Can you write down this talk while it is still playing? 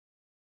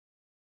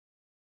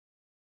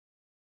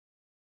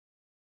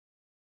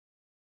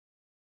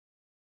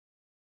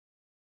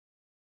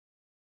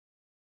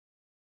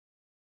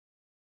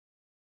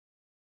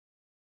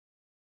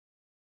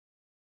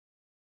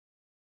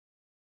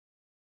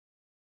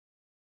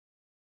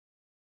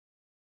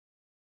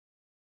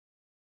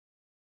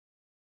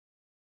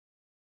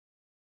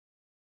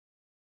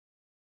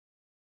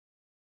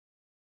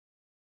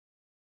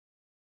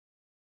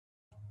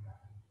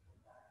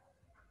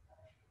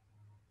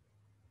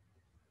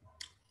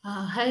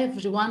Hi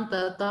everyone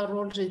that are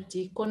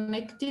already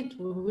connected.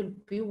 We will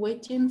be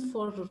waiting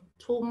for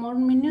 2 more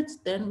minutes.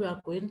 Then we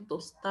are going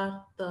to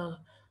start the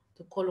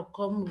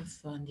colloquium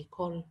with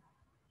Nicole.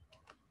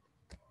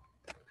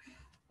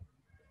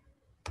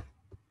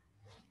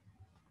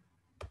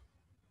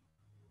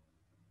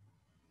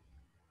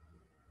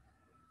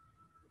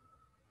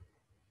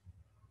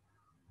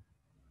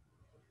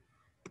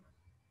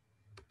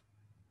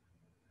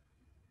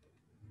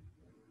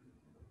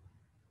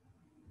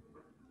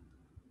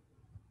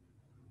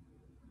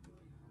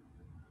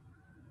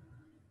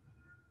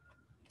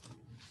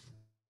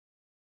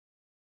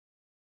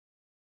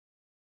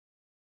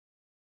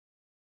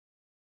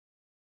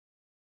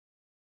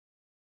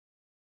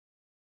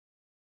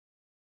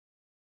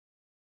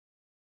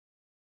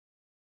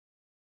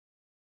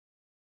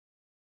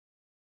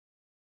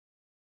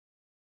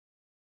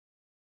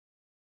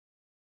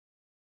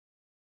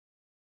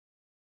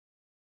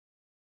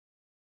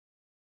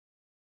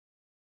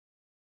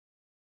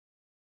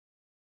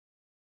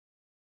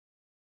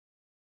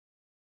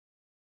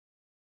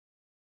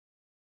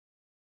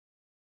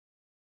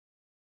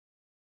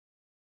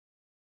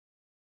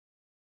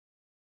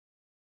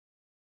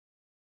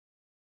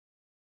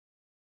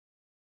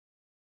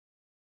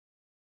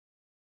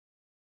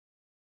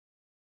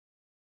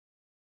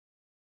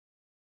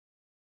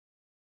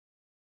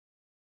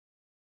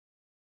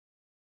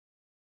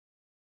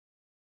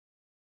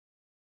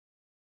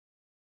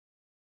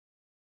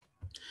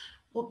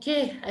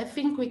 Okay, I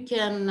think we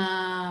can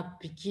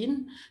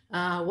begin.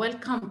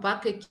 Welcome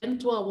back again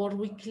to our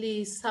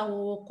weekly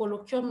SAO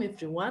colloquium,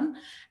 everyone.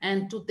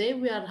 And today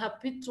we are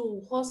happy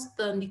to host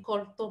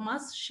Nicole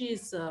Thomas. She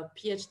is a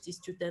PhD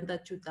student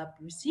at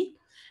UWC,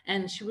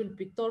 and she will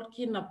be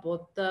talking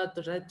about the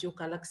radio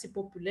galaxy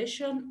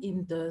population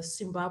in the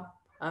Simba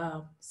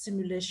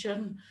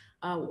simulation.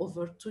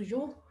 Over to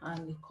you,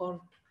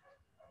 Nicole.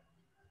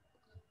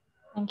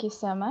 Thank you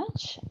so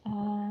much.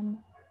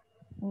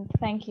 And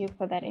thank you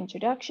for that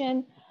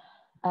introduction.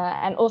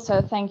 And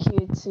also thank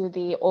you to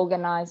the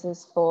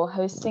organizers for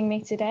hosting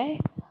me today.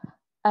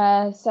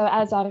 So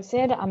as I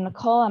said, I'm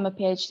Nicole, I'm a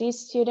PhD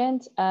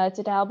student.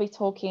 Today I'll be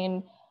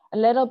talking a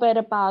little bit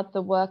about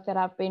the work that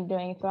I've been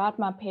doing throughout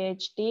my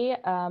PhD,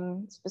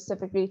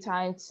 specifically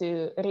trying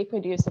to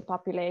reproduce the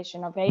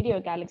population of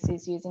radio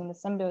galaxies using the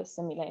Simba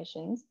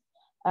simulations.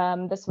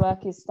 This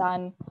work is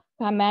done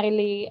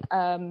primarily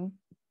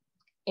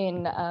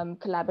in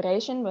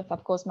collaboration with,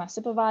 of course, my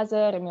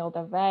supervisor, Emile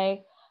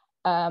Davey,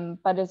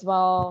 but as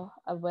well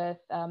with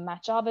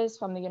Matt Jarvis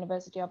from the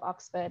University of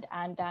Oxford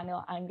and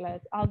Daniel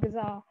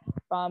Algazar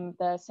from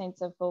the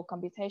Center for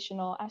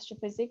Computational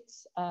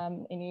Astrophysics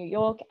in New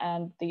York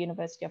and the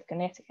University of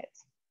Connecticut.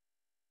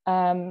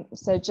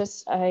 So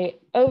just an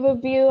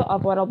overview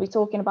of what I'll be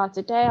talking about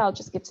today. I'll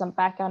just give some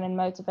background and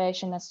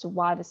motivation as to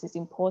why this is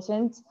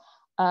important.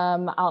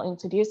 I'll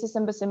introduce the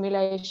Simba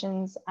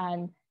simulations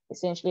and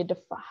essentially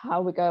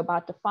how we go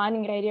about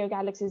defining radio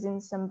galaxies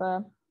in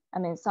Simba,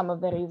 and then some of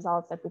the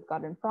results that we've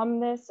gotten from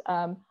this.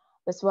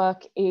 This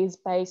work is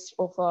based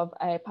off of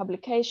a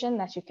publication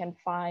that you can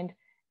find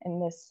in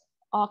this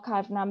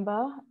archive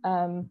number.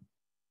 And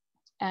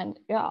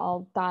yeah,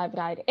 I'll dive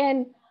right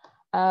in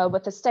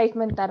with a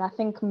statement that I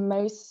think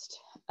most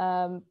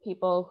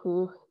people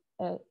who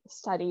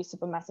study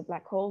supermassive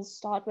black holes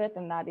start with,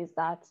 and that is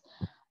that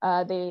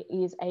there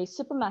is a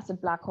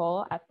supermassive black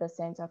hole at the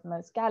center of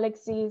most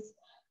galaxies.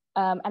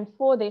 And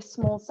for their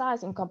small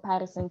size in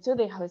comparison to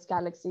their host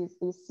galaxies,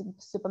 these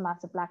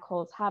supermassive black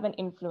holes have an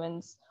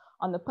influence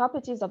on the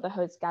properties of the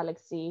host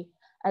galaxy,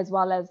 as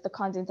well as the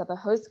content of the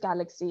host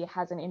galaxy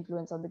has an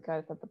influence on the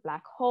growth of the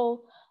black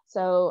hole.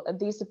 So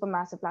these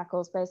supermassive black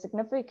holes play a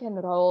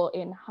significant role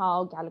in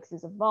how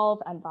galaxies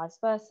evolve and vice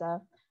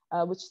versa,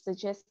 which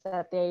suggests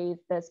that there is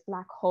this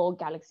black hole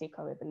galaxy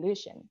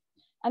coevolution.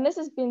 And this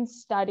has been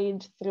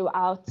studied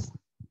throughout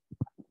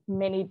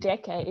many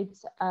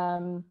decades.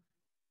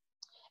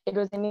 It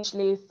was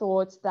initially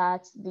thought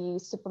that the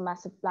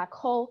supermassive black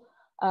hole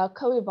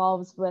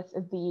co-evolves with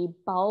the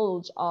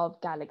bulge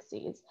of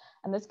galaxies.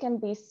 And this can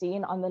be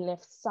seen on the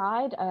left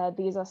side.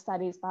 These are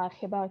studies by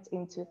Hibbert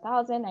in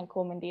 2000 and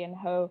Cormandy and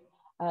Ho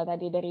that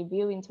did a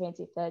review in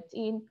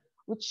 2013,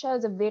 which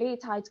shows a very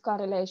tight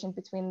correlation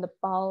between the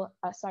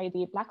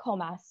black hole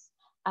mass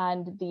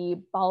and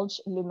the bulge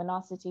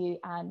luminosity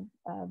and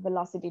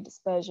velocity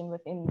dispersion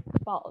within the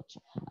bulge.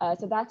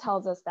 So that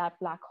tells us that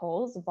black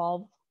holes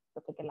evolve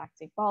with the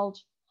galactic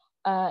bulge.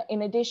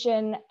 In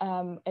addition,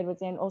 it was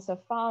then also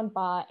found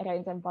by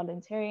Reins and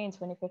Voluntary in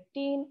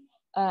 2015,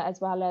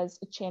 as well as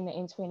Chen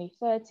in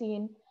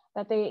 2013,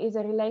 that there is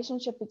a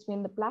relationship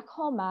between the black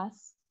hole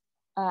mass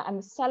and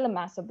the stellar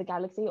mass of the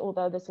galaxy,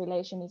 although this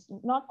relation is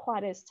not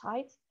quite as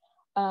tight,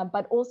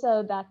 but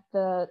also that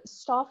the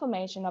star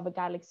formation of a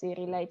galaxy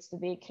relates to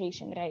the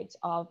accretion rate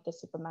of the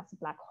supermassive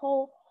black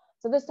hole.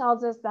 So this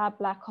tells us that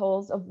black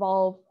holes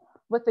evolve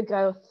with the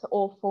growth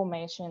or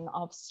formation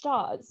of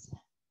stars.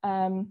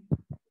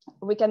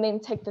 We can then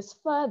take this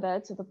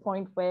further to the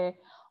point where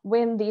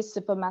when these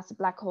supermassive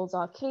black holes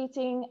are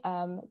accreting,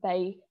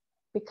 they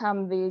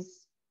become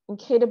these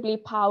incredibly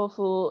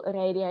powerful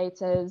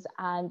radiators,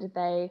 and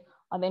they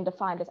are then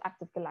defined as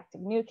active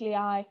galactic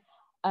nuclei.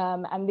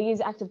 And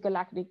these active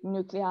galactic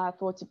nuclei are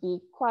thought to be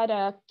quite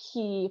a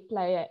key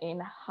player in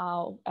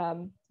how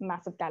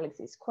massive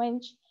galaxies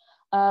quench.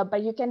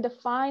 But you can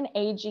define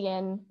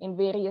AGN in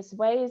various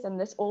ways, and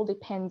this all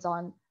depends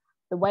on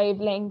the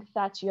wavelength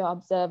that you're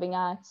observing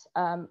at,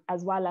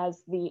 as well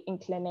as the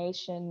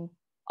inclination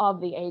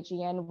of the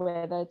AGN,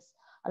 whether it's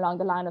along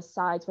the line of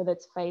sight, whether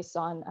it's face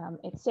on,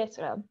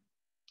 etc.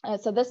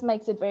 So this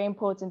makes it very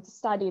important to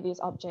study these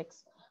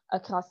objects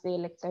across the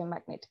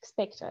electromagnetic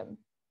spectrum.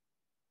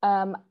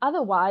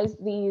 Otherwise,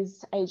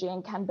 these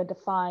AGN can be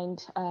defined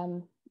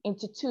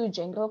into two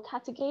general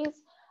categories.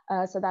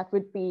 So that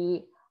would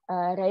be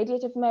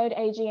radiative mode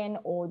AGN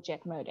or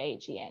jet mode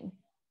AGN.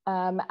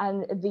 And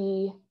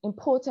the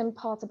important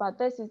part about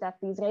this is that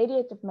these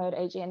radiative mode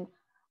AGN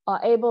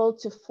are able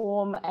to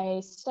form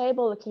a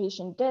stable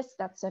accretion disk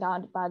that's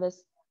surrounded by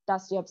this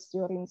dusty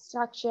obscuring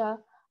structure.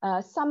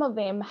 Some of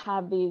them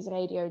have these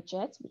radio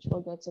jets, which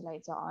we'll get to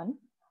later on.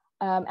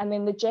 And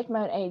then the jet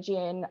mode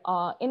AGN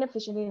are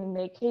inefficient in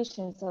their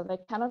accretion, so they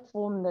cannot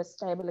form this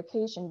stable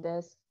accretion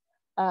disk.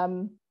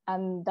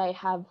 And they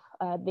have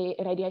the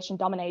radiation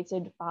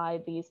dominated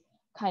by these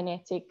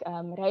kinetic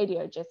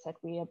radio jets that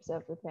we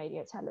observe with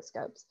radio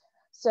telescopes.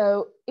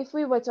 So if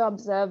we were to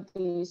observe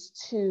these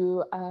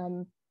two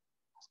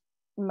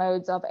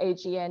modes of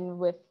AGN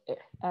with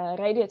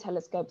radio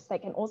telescopes, they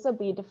can also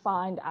be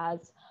defined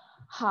as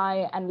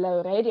high and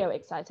low radio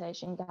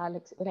excitation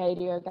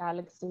radio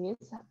galaxies,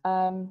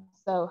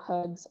 so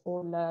HERGs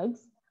or LERGs.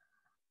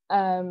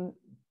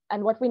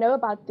 And what we know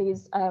about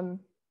these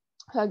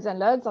HERGs and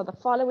LERGs are the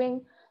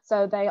following.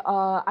 So they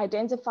are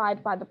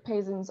identified by the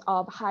presence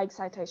of high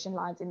excitation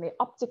lines in the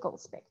optical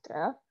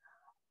spectra.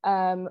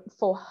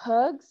 For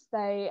HERGs,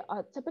 they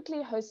are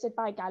typically hosted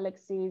by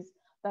galaxies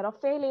that are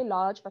fairly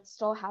large, but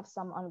still have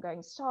some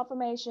ongoing star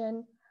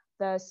formation.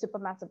 The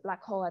supermassive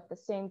black hole at the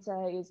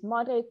center is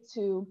moderate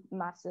to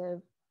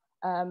massive.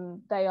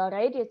 They are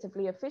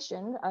radiatively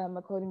efficient,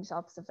 according to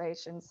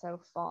observations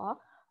so far,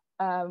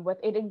 with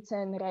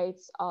Eddington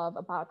rates of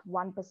about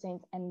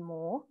 1% and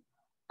more.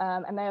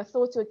 And they are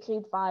thought to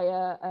accrete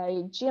via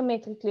a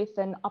geometrically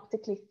thin,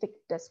 optically thick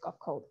disk of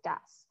cold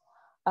gas.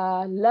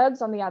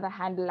 LERGs, on the other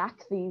hand,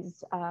 lack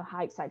these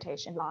high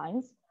excitation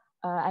lines,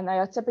 and they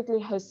are typically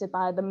hosted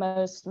by the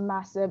most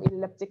massive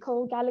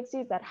elliptical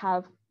galaxies that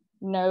have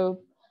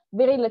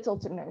very little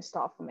to no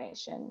star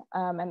formation.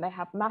 And they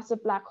have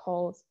massive black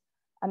holes,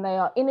 and they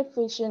are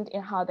inefficient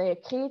in how they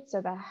accrete,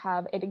 so they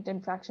have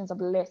Eddington fractions of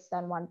less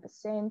than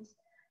 1%.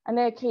 And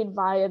they accrete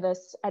via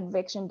this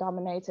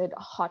advection-dominated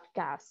hot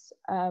gas.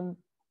 And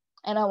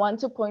I want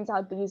to point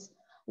out these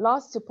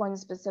last 2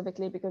 points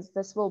specifically because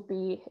this will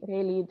be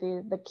really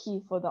the key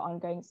for the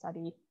ongoing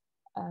study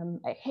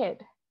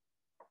ahead.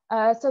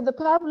 So the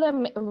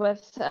problem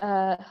with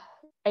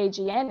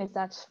AGN is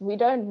that we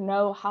don't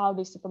know how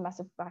these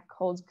supermassive black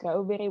holes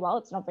grow very well.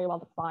 It's not very well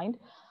defined.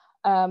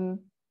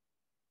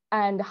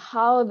 And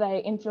how they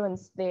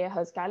influence their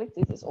host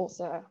galaxies is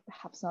also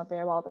perhaps not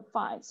very well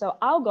defined. So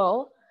our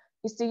goal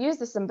is to use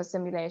the Simba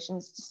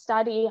simulations to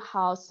study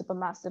how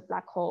supermassive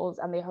black holes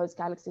and their host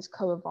galaxies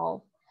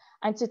co-evolve,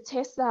 and to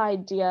test the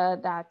idea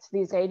that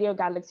these radio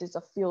galaxies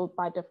are fueled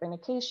by different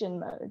accretion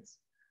modes.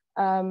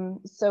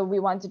 So we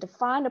want to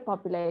define a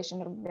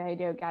population of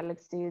radio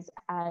galaxies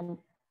and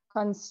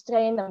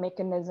constrain the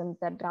mechanisms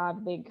that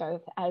drive their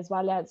growth, as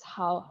well as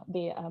how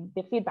their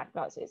feedback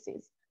process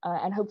is.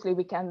 And hopefully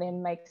we can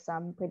then make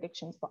some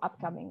predictions for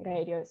upcoming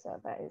radio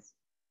surveys.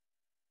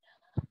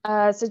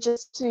 So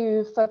just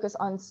to focus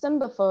on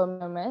Simba for a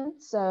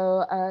moment.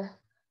 So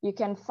you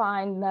can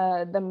find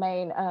the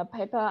main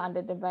paper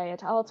under DeVay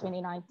et al.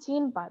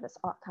 2019 by this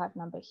archive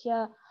number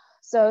here.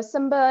 So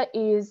Simba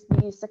is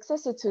the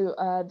successor to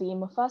the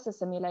Mufasa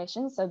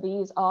simulation. So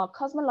these are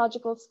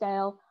cosmological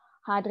scale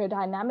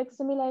hydrodynamic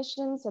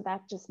simulations. So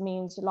that just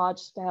means large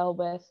scale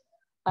with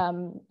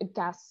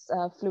gas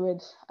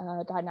fluid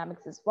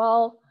dynamics as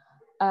well.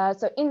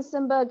 So in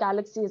Simba,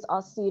 galaxies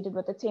are seeded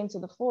with a 10 to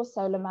the 4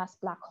 solar mass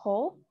black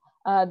hole.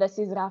 This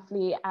is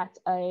roughly at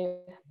a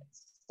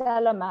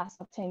stellar mass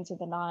of 10 to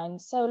the 9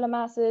 solar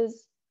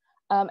masses.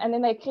 And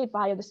then they accrete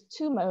via this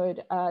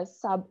 2-mode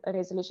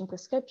sub-resolution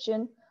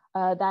prescription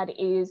that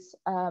is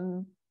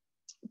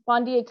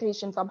Bondi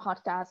accretion from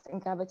hot gas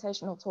and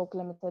gravitational torque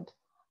limited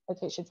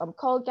accretion from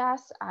cold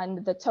gas.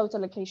 And the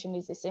total accretion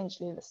is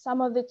essentially the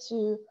sum of the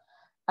two.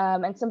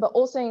 And Simba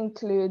also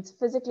includes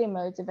physically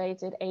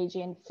motivated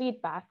AGN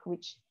feedback,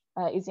 which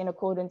is in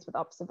accordance with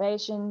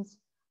observations.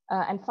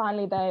 And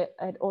finally,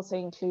 it also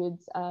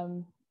includes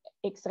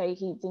X-ray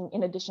heating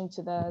in addition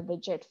to the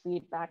jet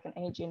feedback and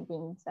AGN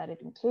winds that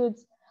it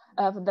includes.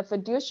 The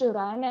fiducial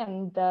run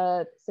and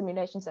the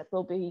simulations that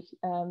we'll be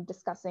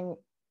discussing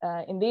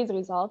in these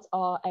results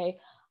are a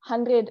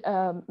 100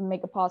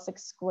 megaparsec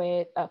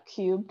squared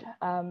cubed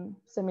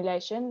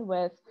simulation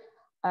with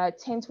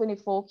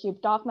 1024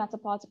 cubed dark matter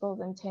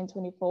particles and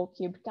 1024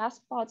 cubed gas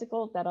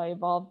particles that are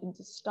evolved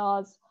into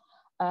stars.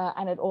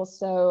 and it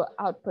also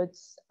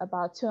outputs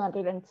about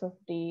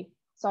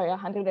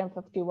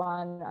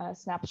 151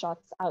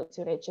 snapshots out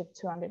to redshift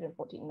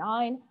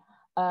 249.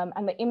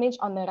 And the image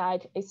on the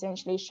right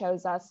essentially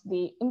shows us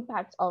the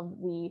impact of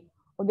the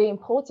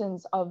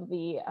importance of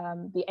the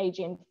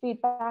AGN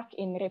feedback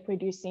in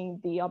reproducing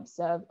the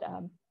observed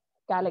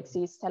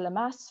galaxy stellar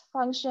mass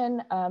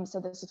function. So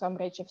this is from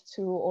redshift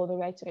 2 all the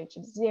way to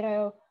redshift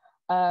 0.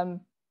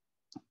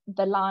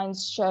 The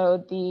lines show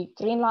the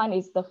green line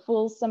is the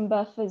full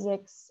Simba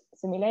physics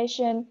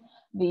simulation.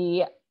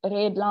 The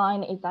red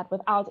line is that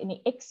without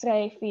any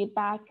X-ray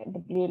feedback. The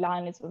blue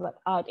line is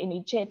without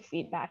any jet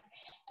feedback.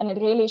 And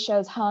it really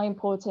shows how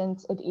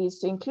important it is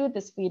to include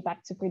this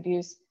feedback to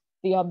produce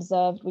the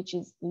observed, which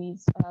is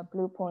these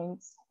blue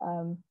points,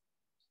 to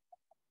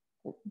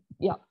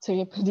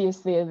reproduce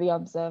the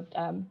observed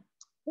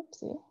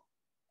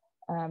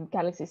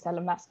galaxy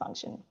stellar mass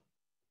function.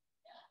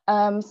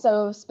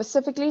 So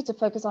specifically to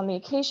focus on the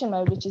accretion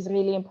mode, which is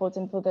really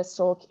important for this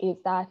talk, is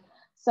that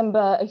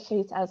Simba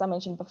accretes, as I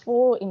mentioned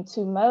before, in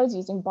 2 modes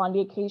using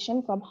Bondi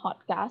accretion from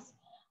hot gas,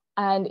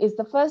 and is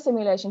the first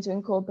simulation to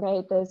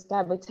incorporate this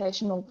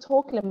gravitational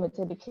torque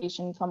limited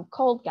accretion from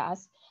cold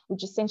gas,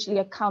 which essentially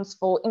accounts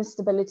for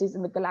instabilities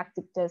in the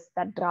galactic disk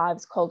that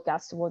drives cold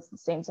gas towards the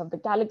center of the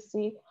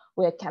galaxy,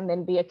 where it can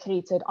then be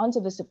accreted onto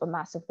the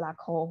supermassive black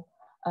hole,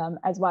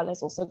 as well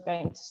as also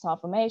going to star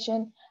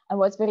formation. And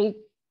what's very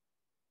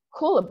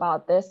cool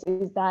about this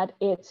is that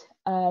it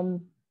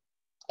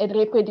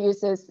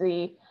reproduces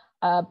the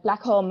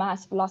black hole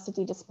mass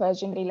velocity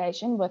dispersion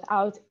relation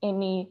without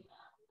any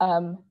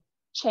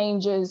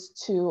changes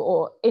to,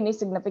 or any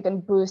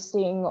significant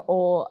boosting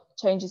or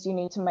changes you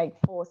need to make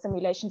for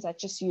simulations that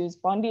just use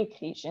Bondi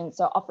accretion.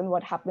 So often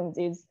what happens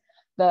is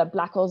the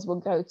black holes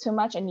will grow too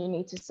much and you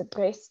need to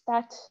suppress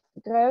that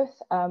growth.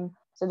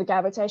 So the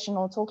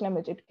gravitational torque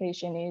limited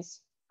accretion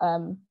is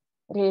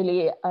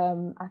really,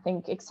 I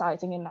think,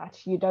 exciting in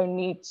that you don't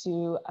need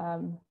to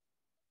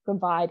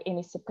provide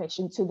any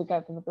suppression to the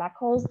growth of the black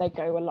holes. They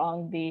go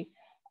along the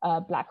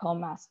black hole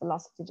mass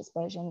velocity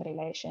dispersion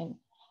relation.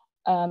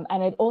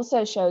 And it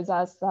also shows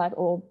us that,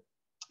 or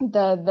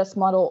this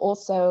model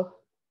also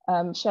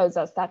shows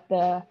us that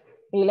the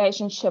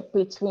relationship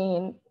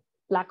between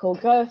black hole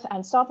growth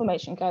and star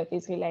formation growth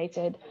is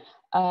related.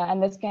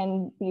 And this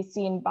can be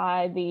seen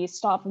by the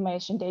star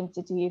formation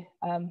density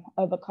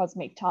over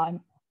cosmic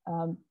time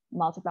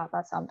multiplied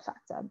by some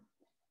factor.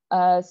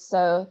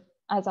 So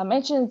as I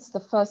mentioned, it's the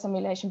first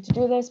simulation to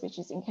do this, which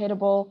is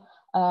incredible.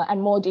 And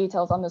more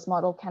details on this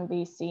model can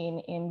be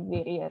seen in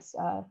various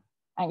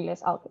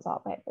Angelus Alcazar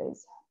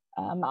papers.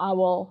 I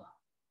will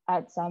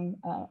add some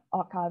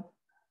archive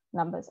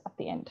numbers at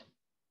the end.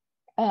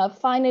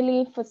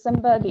 Finally, for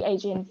Simba, the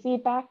AGN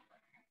feedback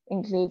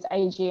includes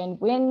AGN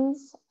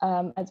winds,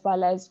 as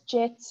well as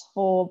jets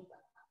for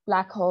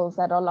black holes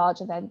that are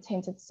larger than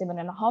 10 to the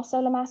 7.5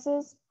 solar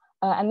masses.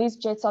 And these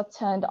jets are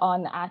turned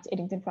on at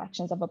Eddington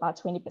fractions of about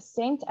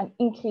 20% and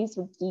increase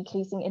with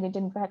decreasing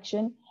Eddington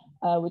fraction,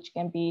 which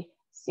can be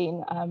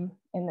seen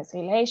in this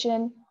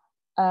relation.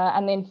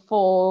 And then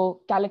for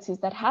galaxies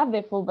that have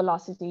their full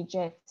velocity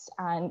jets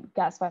and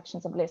gas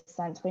fractions of less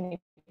than 20%,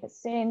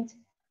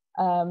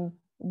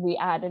 we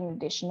add an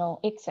additional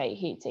X-ray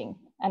heating.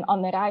 And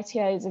on the right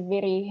here is a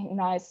very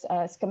nice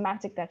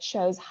schematic that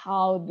shows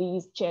how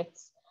these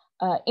jets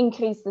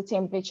increase the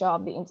temperature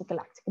of the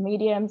intergalactic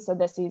medium. So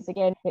this is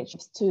again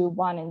redshifts 2,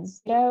 1, and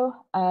 0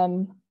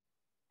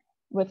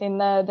 within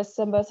the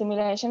Simba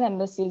simulation, and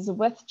this is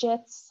with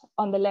jets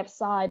on the left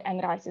side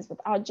and right is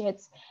without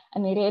jets.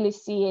 And you really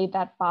see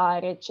that by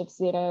redshift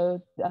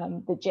 0,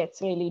 the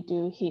jets really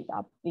do heat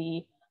up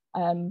the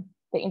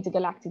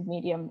intergalactic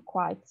medium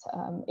quite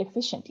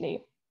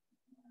efficiently.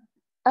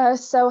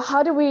 So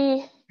how do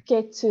we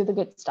get to the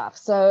good stuff?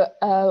 So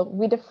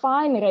we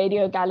define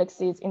radio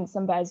galaxies in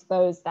Simba as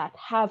those that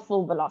have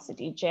full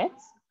velocity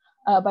jets,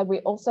 but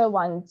we also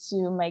want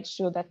to make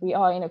sure that we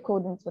are in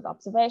accordance with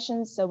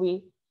observations. So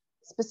we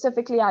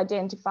specifically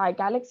identify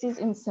galaxies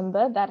in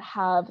Simba that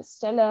have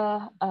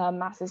stellar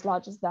masses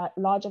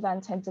larger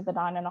than 10 to the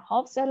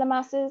 9.5 solar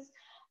masses,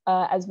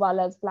 as well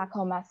as black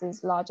hole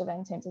masses larger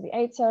than 10 to the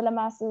 8 solar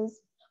masses.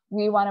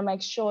 We want to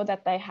make sure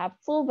that they have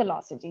full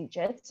velocity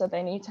jets. So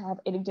they need to have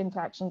Eddington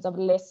fractions of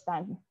less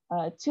than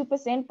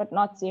 2%, but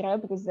not 0,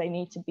 because they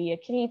need to be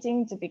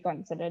accreting to be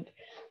considered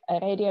a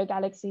radio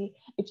galaxy.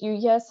 If you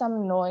hear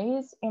some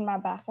noise in my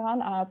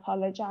background, I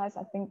apologize.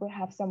 I think we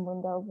have some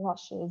window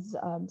washers,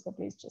 so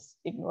please just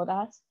ignore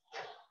that.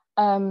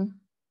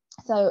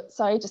 So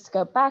sorry, just to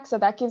go back. So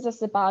that gives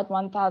us about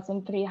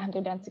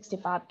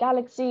 1,365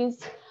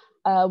 galaxies.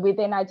 We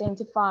then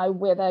identify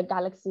whether a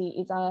galaxy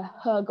is a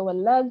Hugg or a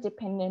Lug,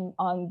 depending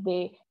on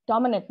the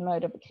dominant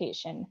mode of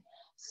accretion.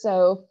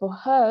 So for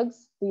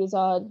Huggs, these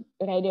are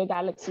radio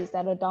galaxies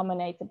that are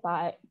dominated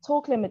by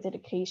torque limited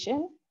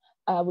accretion,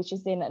 which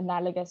is then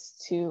analogous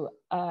to,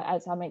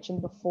 as I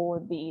mentioned before,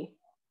 the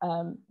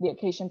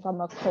accretion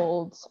from a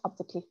cold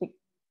optically thick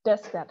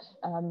disk that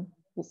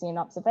we see in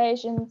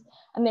observations.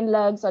 And then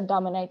Lugs are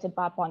dominated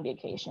by Bondi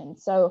accretion.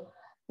 So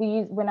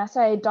when I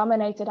say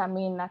dominated, I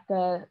mean that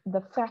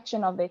the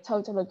fraction of their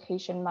total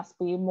accretion must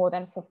be more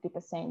than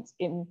 50%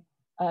 in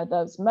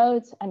those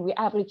modes. And we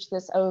average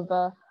this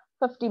over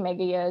 50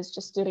 megayears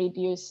just to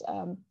reduce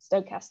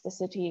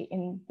stochasticity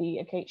in the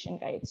accretion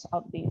rates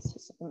of these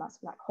supermass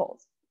black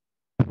holes.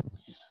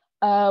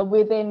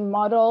 We then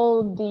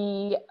model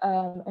the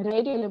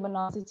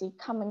radioluminosity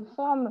coming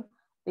from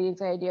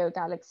these radio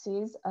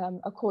galaxies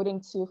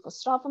according to, for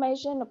star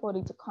formation,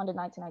 according to Condon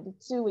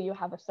 1992, where you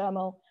have a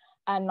thermal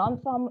and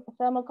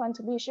non-thermal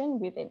contribution.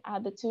 We then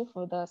add the two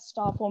for the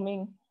star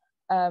forming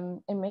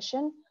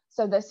emission.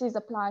 So this is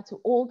applied to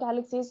all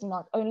galaxies,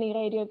 not only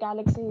radio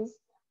galaxies.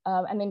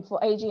 And then for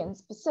AGN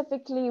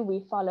specifically,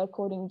 we follow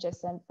according to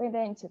Jess and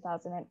Freda in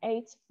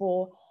 2008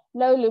 for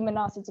low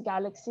luminosity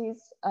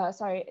galaxies,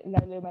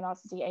 low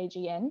luminosity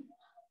AGN.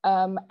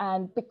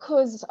 And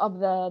because of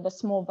the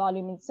small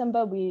volume in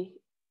Simba, we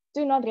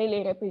do not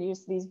really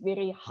reproduce these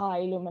very high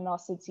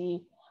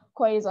luminosity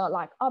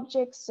quasar-like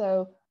objects.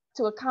 So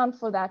to account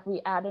for that,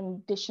 we add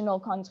an additional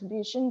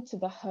contribution to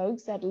the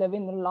Higgs that live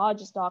in the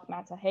largest dark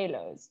matter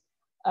halos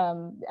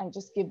and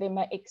just give them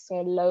an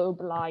extra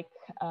lobe-like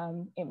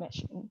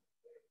emission.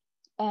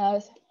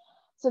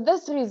 So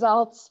this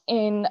results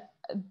in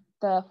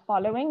the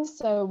following.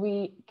 So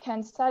we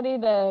can study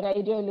the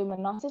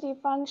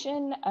radioluminosity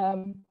function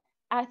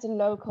at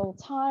local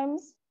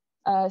times.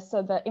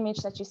 So the image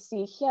that you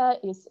see here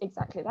is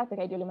exactly that, the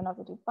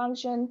radioluminosity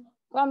function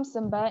from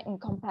Simba in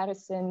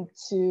comparison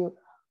to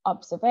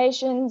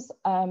observations.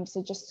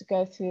 So just to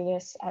go through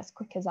this as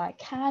quick as I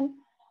can.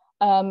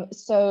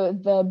 So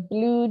the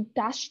blue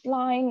dashed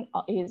line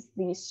is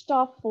the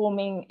star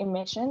forming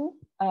emission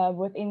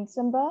within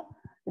Simba.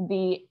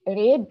 The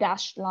red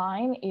dashed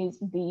line is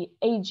the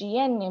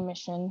AGN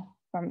emission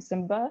from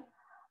Simba.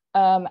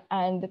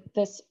 And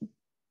this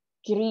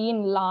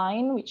green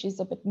line, which is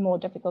a bit more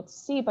difficult to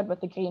see, but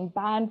with the green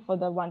band for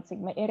the 1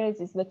 sigma errors,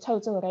 is the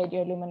total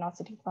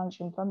radioluminosity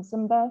function from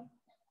Simba.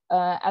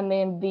 And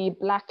then the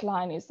black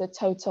line is the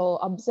total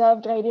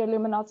observed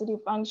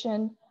radioluminosity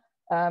function.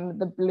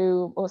 The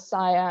blue or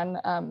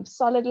cyan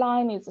solid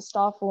line is the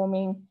star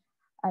forming,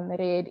 and the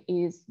red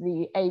is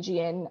the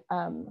AGN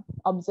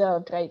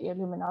observed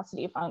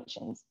radioluminosity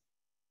functions.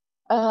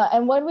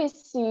 And what we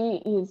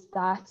see is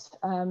that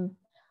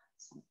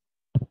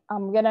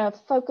I'm gonna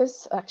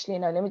focus, actually,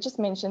 no, let me just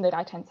mention the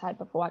right-hand side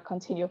before I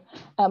continue.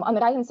 On the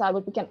right-hand side,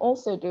 what we can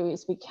also do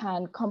is we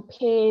can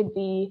compare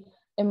the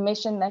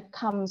emission that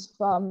comes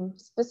from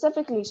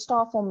specifically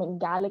star-forming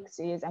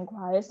galaxies and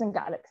quiescent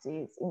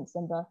galaxies in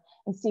Simba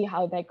and see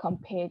how they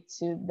compare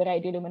to the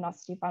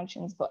radioluminosity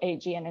functions for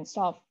AGN and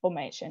star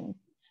formation.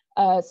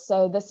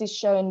 So this is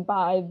shown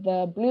by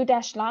the blue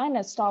dashed line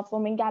as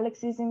star-forming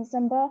galaxies in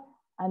Simba,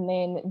 and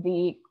then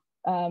the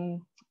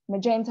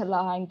magenta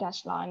line,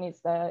 dashed line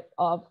is the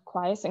of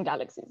quiescent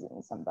galaxies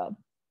in Simba.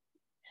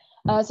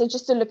 So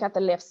just to look at the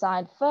left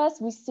side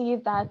first, we see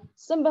that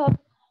Simba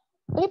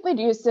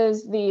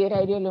reproduces the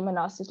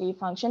radioluminosity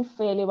function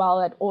fairly well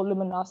at all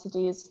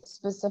luminosities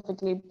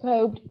specifically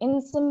probed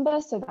in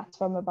Simba. So that's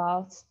from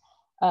about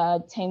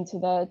 10 to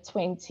the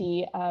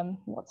 20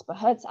 watts per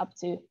hertz up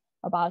to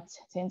about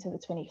 10 to the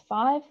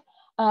 25.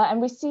 And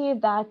we see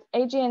that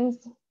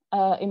AGN's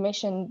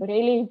emission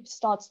really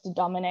starts to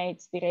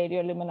dominate the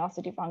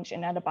radioluminosity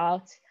function at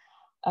about,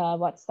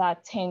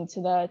 10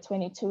 to the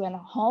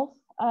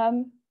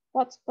 22.5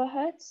 watts per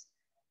hertz.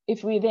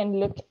 If we then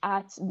look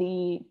at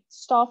the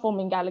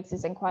star-forming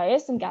galaxies and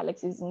quiescent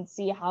galaxies and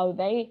see how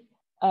they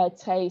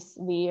trace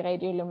the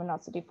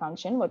radioluminosity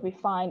function, what we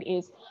find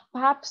is,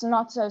 perhaps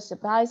not so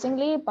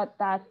surprisingly, but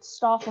that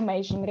star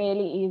formation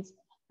really is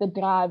the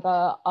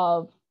driver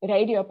of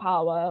radio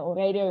power or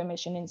radio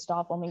emission in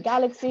star-forming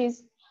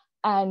galaxies.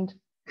 And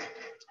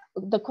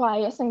the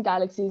quiescent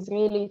galaxies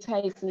really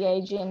trace the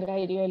AGN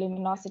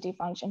radioluminosity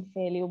function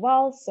fairly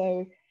well.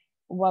 So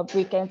what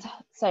we can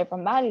say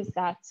from that is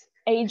that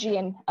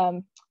AGN,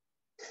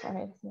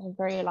 sorry, it's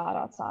very loud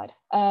outside.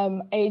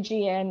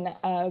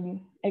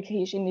 AGN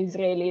accretion is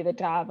really the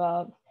driver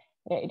of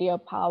radio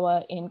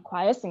power in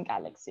quiescent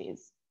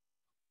galaxies.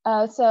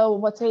 So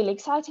what's really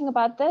exciting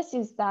about this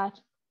is that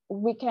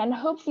we can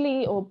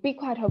hopefully, or be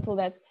quite hopeful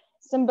that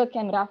Simba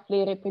can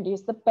roughly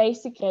reproduce the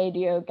basic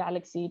radio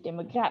galaxy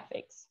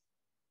demographics.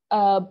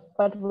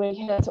 But we're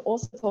here to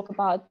also talk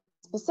about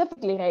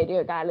specifically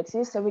radio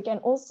galaxies. So we can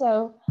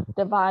also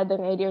divide the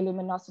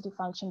radioluminosity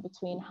function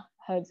between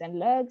Higgs and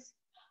Lurgs.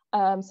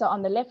 So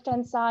on the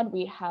left-hand side,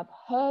 we have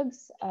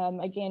Higgs,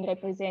 again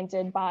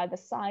represented by the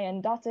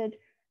cyan dotted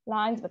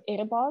lines with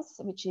error bars,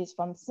 which is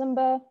from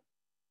Simba.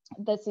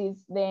 This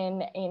is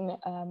then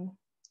in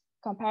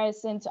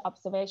comparison to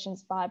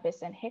observations by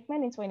Bess and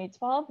Heckman in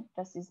 2012.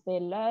 This is their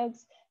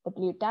Lurgs, the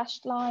blue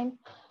dashed line.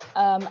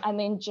 And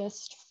then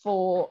just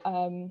for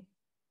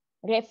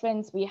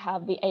reference, we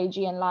have the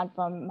AGN line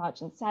from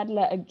March and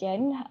Sadler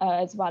again,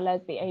 as well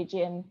as the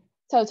AGN,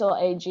 total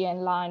AGN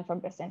line from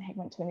Bess and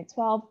Heckman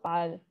 2012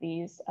 by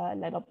these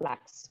little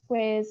black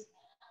squares.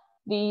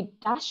 The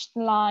dashed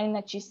line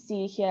that you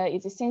see here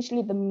is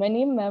essentially the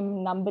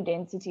minimum number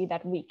density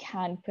that we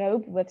can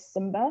probe with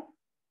Simba.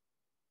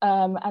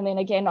 And then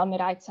again, on the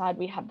right side,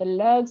 we have the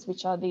lurgs,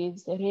 which are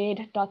these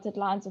red dotted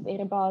lines of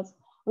error bars.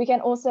 We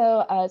can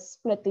also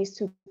split these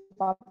two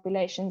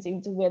populations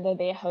into whether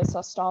their hosts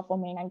are star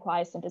forming and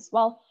quiescent as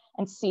well,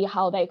 and see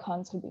how they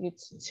contribute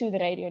to the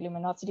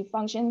radioluminosity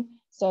function.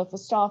 So for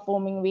star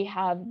forming, we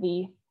have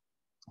the,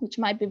 which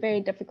might be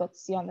very difficult to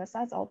see on the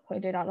sides, I'll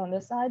point it out on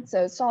the side.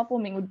 So star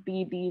forming would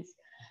be these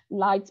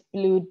light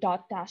blue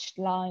dot dashed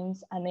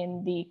lines, and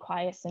then the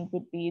quiescent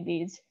would be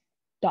these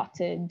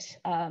dotted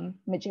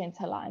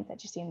magenta lines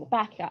that you see in the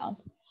background.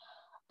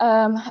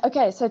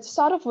 Okay, so to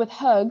start off with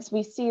Higgs,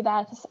 we see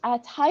that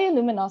at higher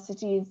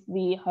luminosities,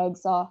 the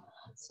Higgs are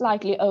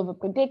slightly over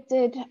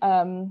predicted,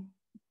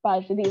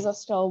 but these are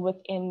still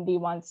within the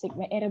 1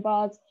 sigma error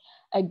bars.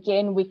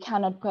 Again, we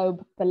cannot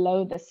probe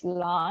below this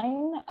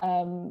line,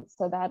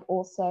 so that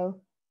also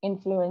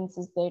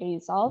influences the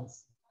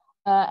results.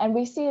 And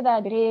we see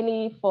that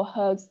really for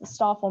Higgs, the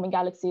star-forming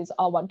galaxies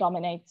are what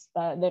dominates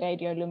the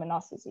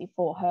radioluminosity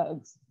for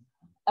Higgs.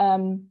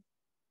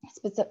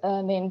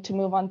 Then to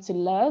move on to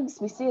lurgs,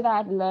 we see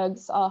that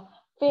lurgs are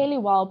fairly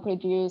well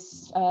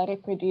reproduced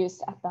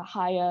at the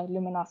higher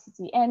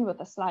luminosity end with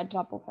a slight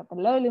drop off at the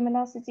low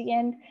luminosity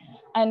end,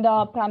 and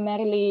are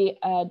primarily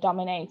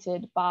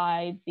dominated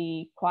by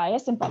the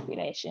quiescent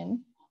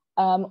population.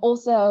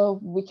 Also,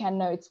 we can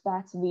note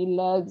that the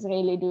lurgs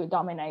really do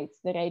dominate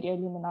the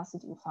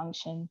radioluminosity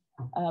function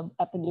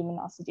at the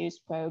luminosities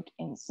probed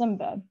in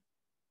Simba.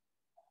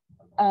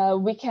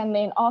 We can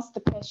then ask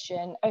the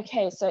question,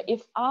 okay, so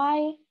if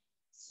I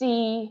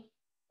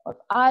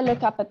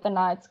look up at the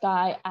night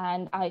sky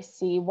and I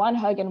see one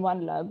Higgs and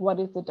one lurg, what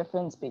is the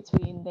difference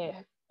between their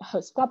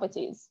host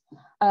properties?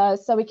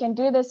 So we can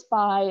do this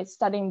by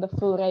studying the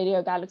full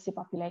radio galaxy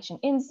population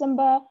in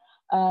Simba.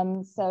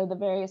 So the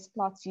various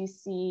plots you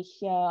see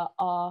here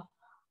are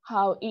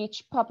how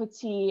each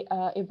property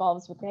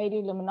evolves with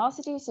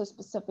radioluminosity. So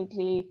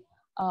specifically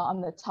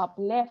on the top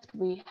left,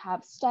 we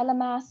have stellar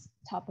mass,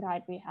 top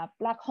right, we have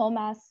black hole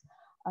mass,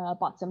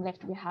 bottom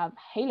left, we have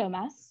halo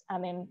mass,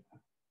 and then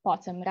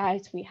bottom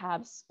right, we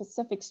have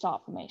specific star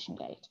formation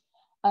rate.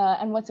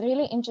 And what's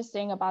really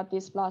interesting about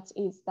these plots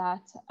is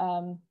that,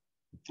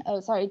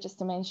 sorry, just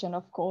to mention,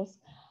 of course,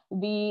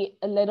 the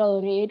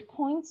little red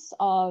points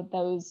are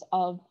those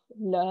of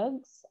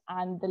lurgs,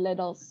 and the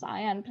little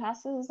cyan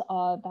pluses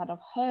are that of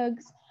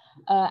Higgs.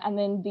 And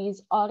then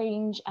these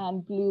orange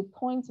and blue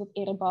points with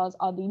error bars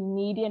are the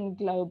median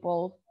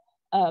global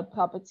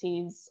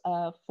properties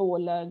for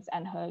lurgs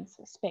and Higgs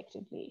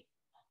respectively.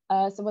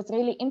 So what's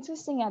really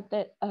interesting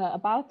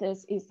about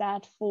this is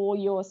that for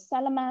your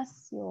stellar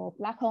mass, your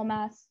black hole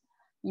mass,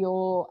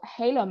 your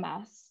halo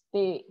mass,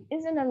 there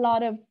isn't a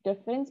lot of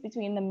difference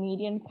between the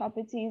median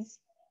properties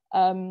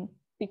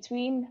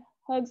between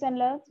Higgs and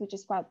lurgs, which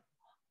is quite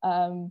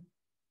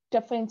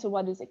different to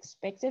what is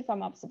expected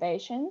from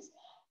observations.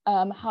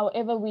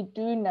 However, we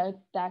do note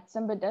that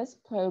Simba does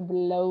probe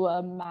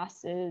lower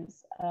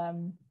masses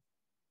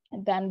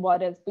than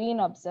what has been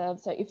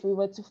observed. So if we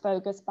were to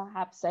focus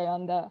perhaps say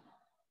on the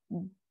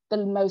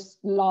most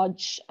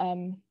large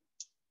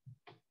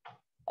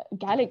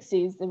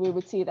galaxies, then we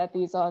would see that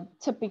these are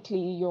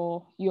typically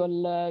your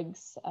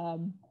lurgs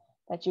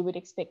that you would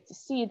expect to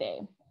see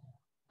there.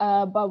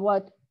 But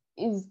what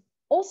is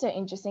also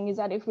interesting is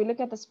that if we look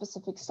at the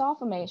specific star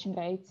formation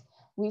rates,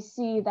 we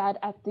see that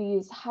at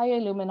these higher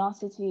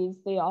luminosities,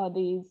 there are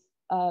these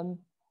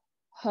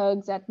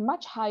Higgs at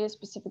much higher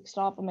specific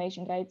star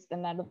formation rates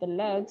than that of the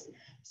lurgs.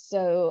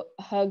 So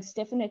Higgs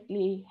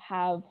definitely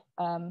have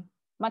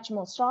much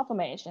more star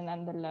formation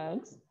than the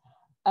lurgs.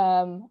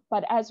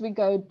 But as we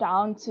go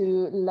down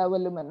to lower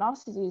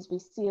luminosities, we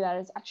see that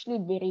it's actually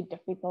very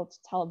difficult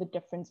to tell the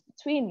difference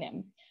between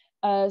them.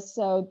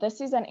 So this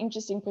is an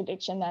interesting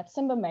prediction that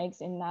Simba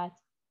makes, in that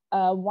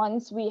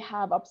once we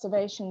have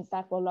observations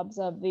that will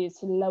observe these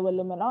lower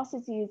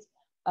luminosities,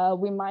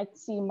 we might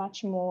see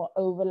much more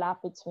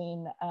overlap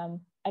between,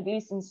 at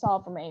least in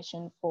star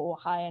formation, for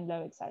high and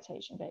low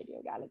excitation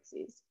radio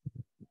galaxies.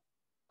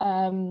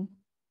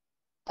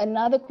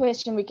 Another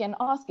question we can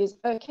ask is,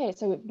 okay,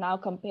 so we've now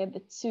compared the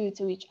two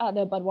to each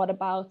other, but what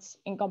about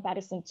in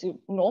comparison to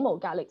normal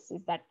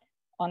galaxies that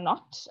are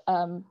not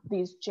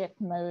these jet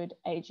mode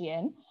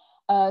AGN?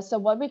 So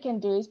what we can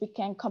do is we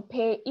can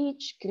compare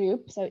each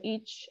group, so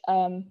each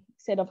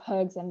set of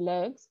Higgs and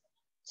lurgs,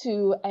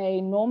 to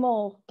a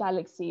normal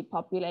galaxy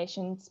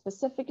population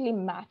specifically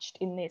matched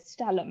in their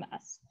stellar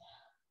mass.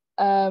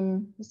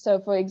 So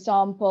for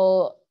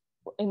example,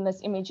 in this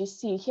image you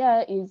see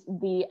here is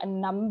the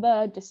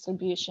number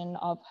distribution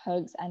of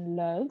Higgs and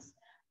lurgs,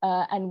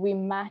 and we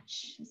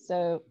match,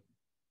 so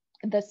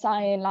the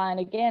cyan line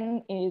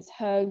again is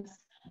Higgs,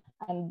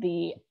 and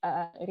the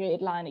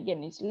red line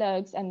again is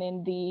lurgs, and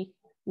then the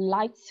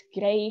light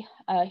gray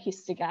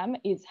histogram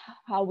is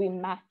how we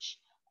match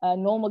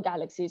normal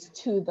galaxies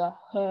to the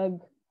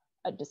Higgs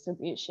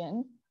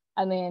distribution,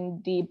 and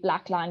then the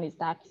black line is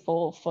that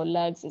for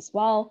lurgs as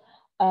well.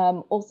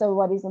 Also,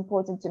 what is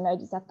important to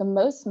note is that the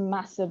most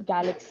massive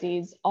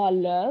galaxies are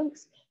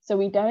lurgs. So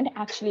we don't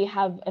actually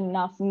have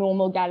enough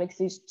normal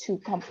galaxies to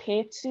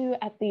compare to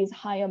at these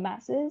higher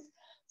masses.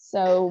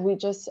 So we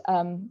just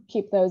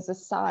keep those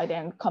aside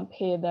and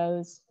compare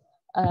those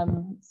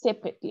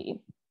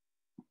separately.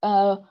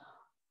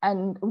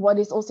 And what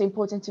is also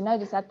important to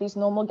note is that these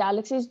normal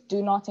galaxies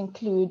do not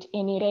include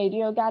any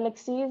radio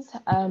galaxies.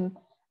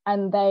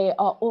 And they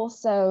are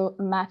also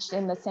matched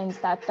in the sense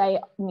that they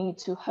need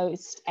to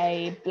host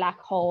a black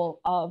hole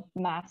of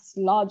mass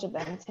larger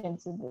than 10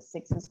 to the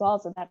 6 as well.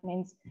 So that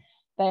means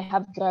they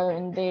have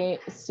grown their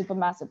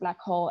supermassive black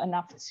hole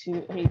enough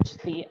to reach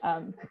the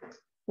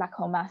black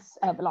hole mass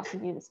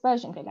velocity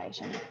dispersion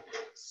relation.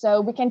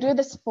 So we can do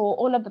this for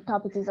all of the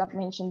properties I've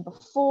mentioned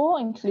before,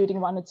 including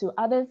one or two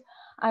others.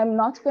 I'm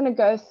not going to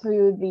go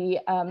through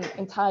the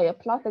entire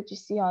plot that you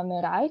see on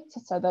the right.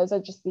 So those are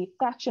just the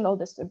fractional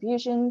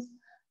distributions.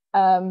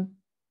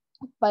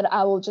 But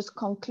I will just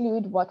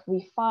conclude what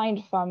we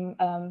find from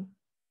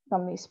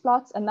these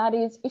plots. And that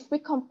is, if we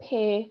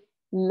compare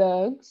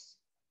lurgs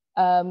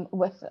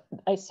with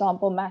a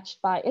sample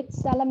matched by its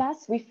stellar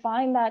mass, we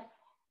find that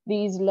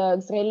these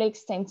lurgs really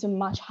extend to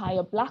much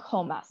higher black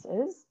hole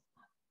masses.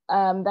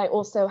 They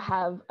also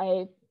have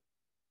a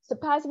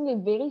surprisingly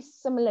very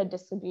similar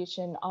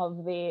distribution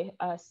of their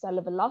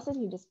stellar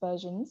velocity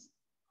dispersions.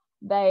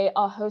 They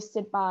are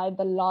hosted by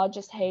the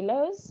largest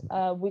halos,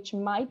 which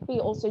might be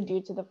also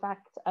due to the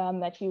fact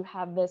that you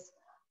have this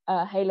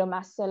halo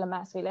mass stellar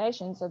mass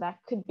relation. So that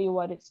could be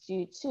what it's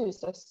due to.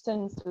 So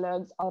since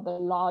lurgs are the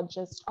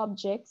largest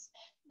objects,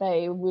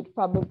 they would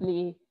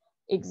probably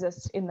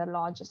exist in the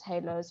largest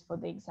halos for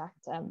the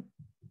exact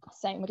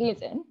same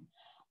reason.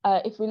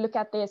 If we look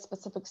at their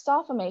specific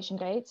star formation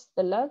rates,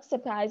 the lurgs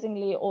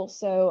surprisingly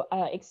also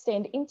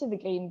extend into the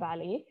Green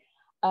Valley.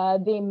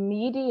 Their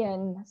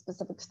median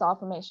specific star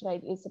formation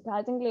rate is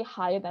surprisingly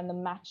higher than the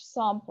matched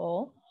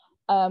sample,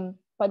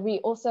 but we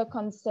also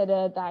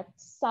consider that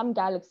some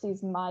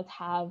galaxies might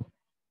have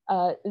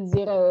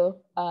zero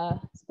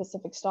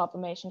specific star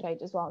formation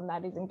rate as well, and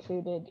that is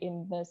included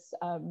in this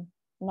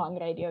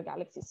non-radio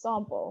galaxy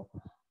sample.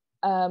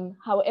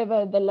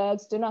 However, the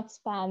lurgs do not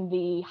span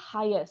the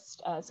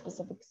highest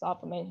specific star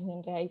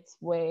formation rates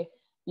where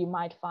you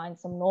might find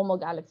some normal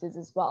galaxies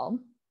as well.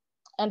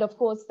 And of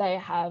course, they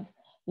have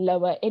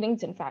lower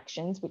Eddington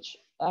fractions, which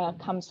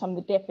comes from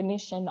the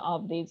definition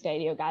of these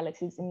radio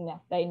galaxies, in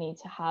that they need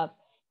to have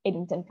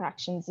Eddington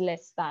fractions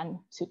less than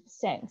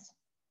 2%.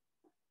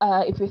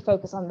 If we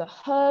focus on the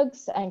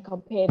Higgs and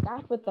compare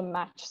that with the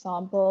matched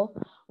sample,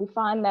 we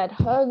find that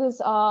Higgs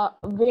are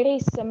very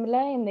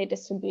similar in their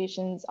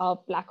distributions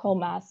of black hole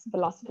mass,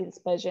 velocity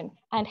dispersion,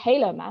 and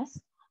halo mass.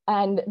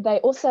 And they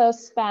also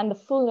span the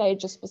full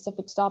range of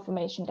specific star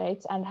formation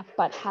rates,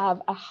 but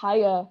have a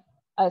higher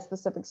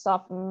specific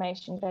star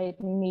formation rate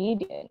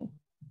median.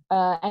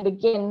 And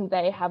again,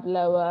 they have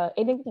lower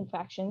Eddington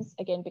fractions,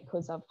 again,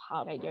 because of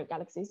how radio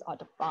galaxies are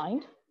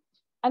defined.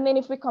 And then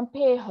if we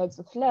compare Higgs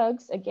with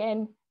lurgs,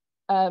 again,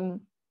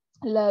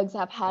 lurgs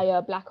have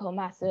higher black hole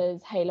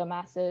masses, halo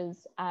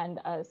masses, and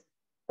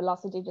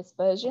velocity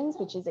dispersions,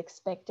 which is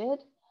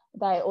expected.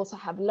 They also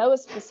have lower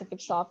specific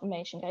star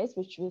formation rates,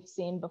 which we've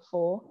seen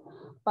before.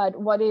 But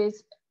what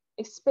is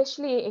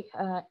especially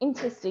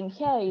interesting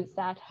here is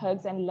that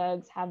Higgs and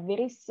lurgs have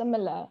very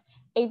similar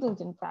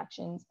Eddington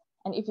fractions.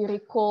 And if you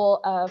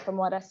recall from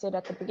what I said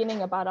at the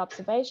beginning about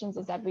observations,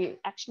 is that we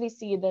actually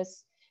see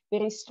this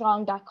very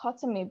strong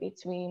dichotomy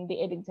between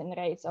the Eddington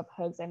rates of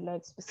Higgs and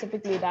lurgs,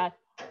 specifically that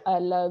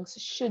lurgs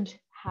should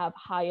have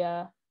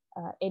higher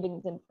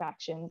Eddington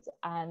fractions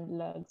and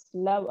lurgs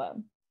lower.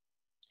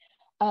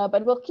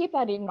 But we'll keep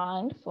that in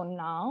mind for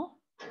now.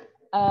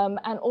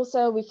 And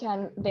also we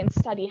can then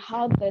study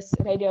how this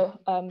radio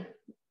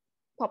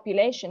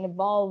population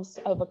evolves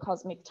over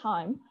cosmic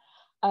time.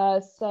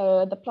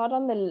 So the plot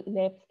on the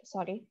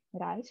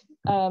right,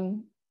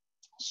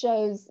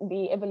 shows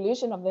the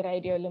evolution of the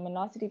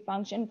radioluminosity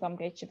function from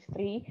redshift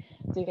 3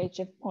 to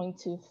redshift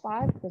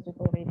 0.25, because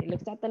we've already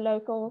looked at the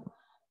local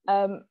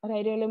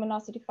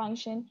radioluminosity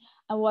function.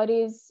 And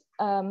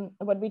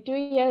what we do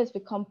here is we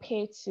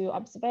compare two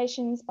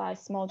observations by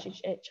Smolcic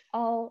et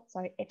al.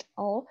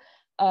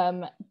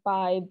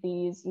 By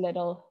these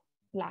little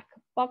black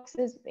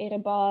boxes with error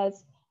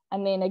bars,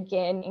 and then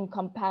again in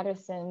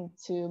comparison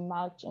to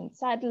Mauch and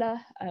Sadler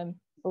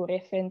for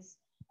reference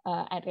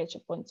at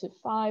redshift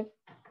 0.25.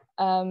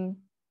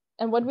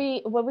 And what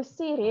we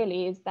see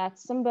really is that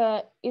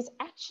Simba is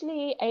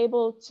actually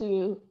able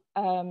to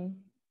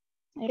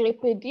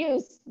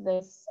reproduce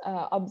this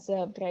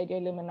observed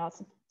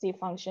radioluminosity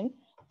function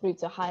through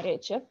to high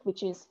redshift,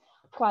 which is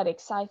quite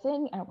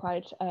exciting and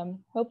quite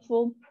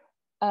hopeful.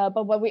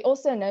 But what we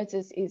also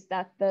notice is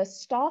that the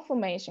star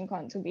formation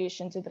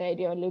contribution to the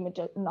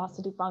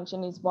radioluminosity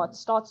function is what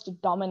starts to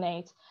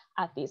dominate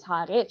at these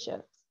high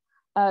redshifts.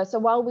 So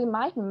while we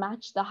might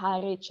match the high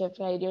redshift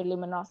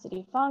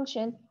radioluminosity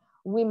function,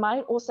 we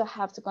might also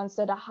have to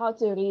consider how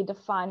to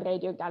redefine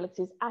radio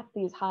galaxies at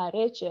these high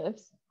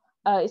redshifts,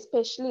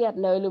 especially at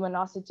low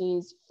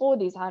luminosities for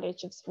these high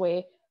redshifts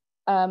where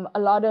a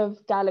lot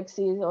of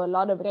galaxies or a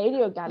lot of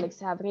radio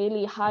galaxies have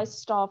really high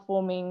star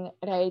forming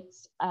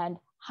rates and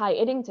high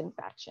Eddington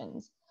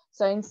fractions.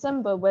 So in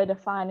Simba, we're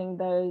defining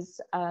those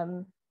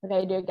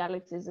radio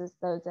galaxies as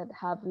those that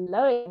have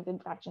low Eddington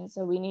fractions.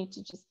 So we need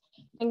to just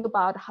think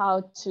about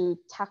how to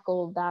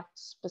tackle that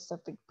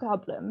specific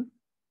problem.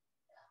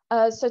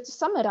 So to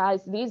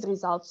summarize these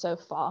results so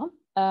far,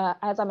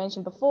 as I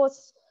mentioned before,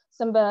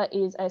 Simba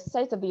is a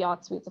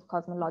state-of-the-art suite of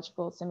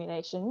cosmological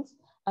simulations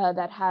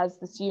that has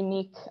this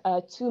unique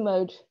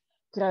two-mode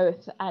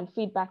growth and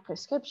feedback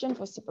prescription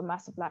for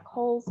supermassive black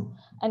holes,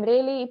 and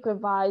really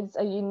provides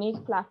a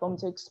unique platform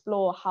to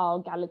explore how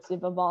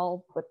galaxies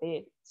evolve with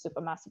their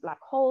supermassive black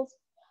holes.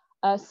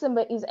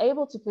 Simba is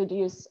able to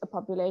produce a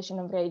population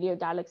of radio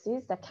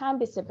galaxies that can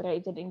be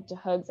separated into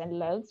Higgs and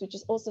Logs, which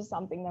is also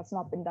something that's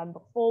not been done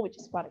before, which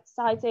is quite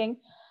exciting.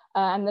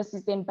 And this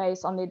is then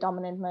based on their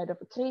dominant mode of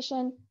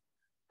accretion.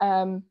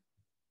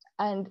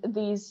 And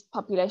these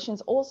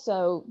populations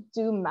also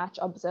do match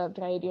observed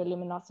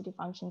radioluminosity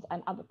functions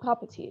and other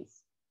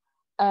properties.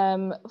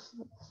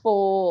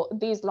 For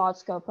these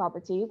large-scale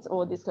properties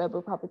or these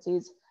global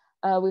properties,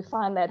 we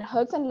find that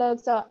Higgs and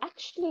Logs are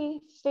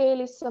actually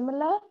fairly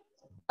similar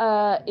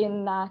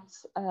in that,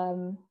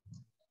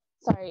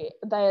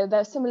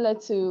 they're similar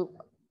to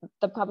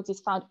the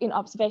properties found in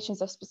observations.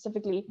 So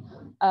specifically,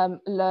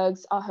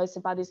 Logs are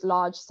hosted by these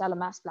large stellar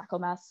mass, black hole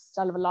mass,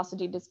 stellar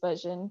velocity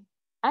dispersion,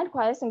 and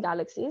quiescent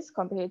galaxies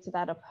compared to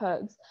that of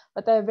Higgs,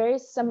 but they're very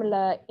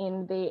similar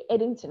in the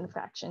Eddington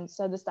fraction.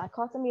 So this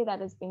dichotomy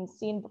that has been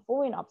seen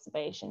before in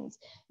observations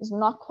is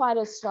not quite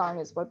as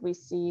strong as what we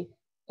see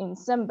in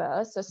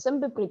Simba. So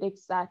Simba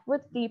predicts that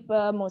with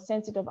deeper, more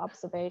sensitive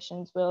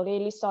observations, we'll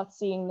really start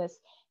seeing this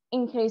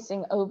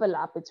increasing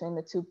overlap between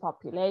the two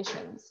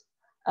populations,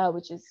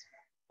 which is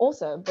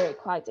also very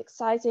quite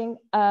exciting.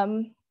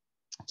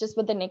 Just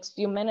for the next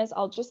few minutes,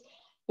 I'll just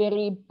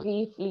very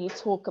briefly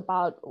talk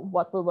about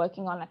what we're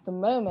working on at the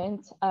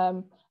moment.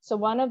 So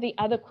one of the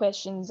other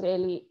questions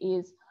really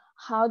is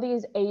how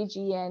these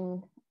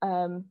AGN,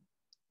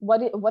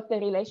 what the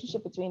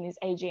relationship between these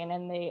AGN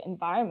and the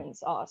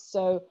environments are.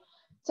 So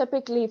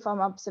typically from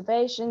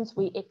observations,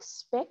 we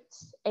expect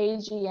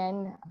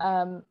AGN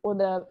or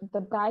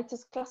the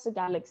brightest cluster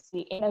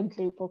galaxy in a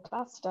group or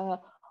cluster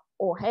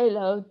or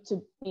halo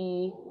to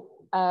be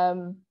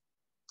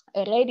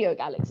a radio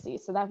galaxy.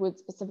 So that would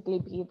specifically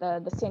be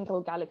the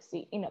central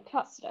galaxy in a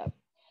cluster.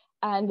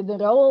 And the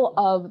role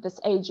of this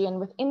AGN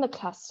within the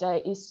cluster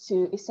is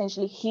to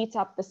essentially heat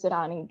up the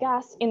surrounding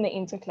gas in the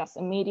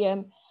intercluster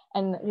medium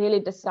and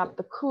really disrupt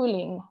the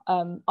cooling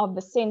of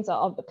the center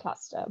of the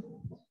cluster.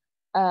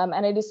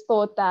 And it is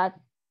thought that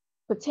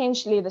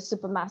potentially the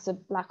supermassive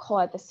black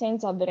hole at the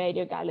center of the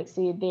radio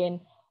galaxy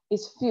then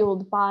is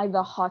fueled by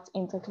the hot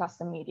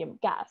intercluster medium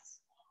gas.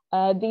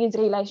 These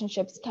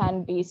relationships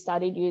can be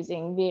studied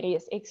using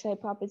various X-ray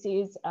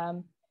properties.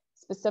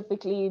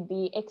 Specifically,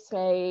 the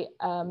X-ray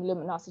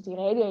luminosity,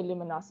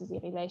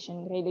 radioluminosity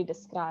relation really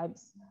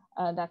describes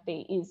that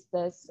there is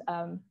this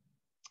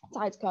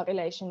tight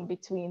correlation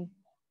between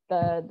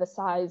the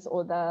size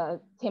or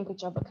the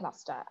temperature of a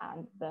cluster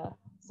and the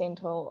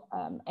central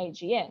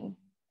AGN.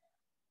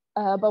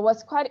 But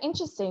what's quite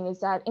interesting is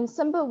that in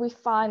Simba, we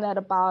find that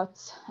about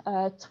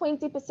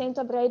 20%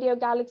 of radio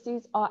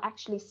galaxies are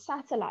actually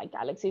satellite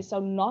galaxies, so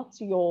not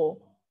your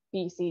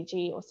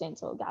BCG or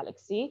central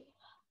galaxy.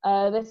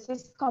 This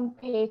is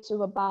compared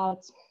to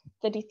about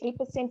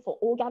 33% for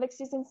all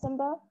galaxies in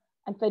Simba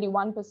and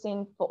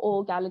 31% for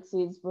all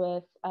galaxies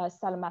with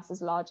stellar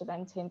masses larger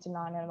than 10 to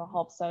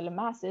 9.5 solar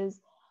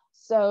masses.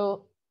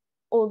 So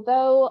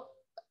although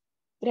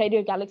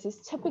radio galaxies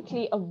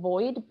typically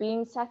avoid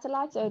being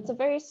satellites, so it's a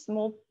very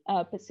small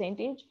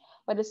percentage,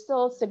 but it's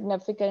still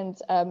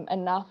significant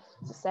enough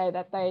to say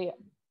that they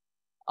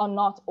are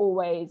not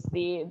always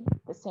the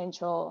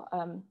central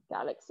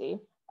galaxy,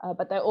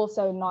 but they're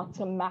also not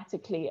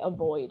dramatically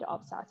void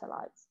of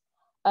satellites.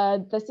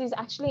 This is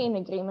actually in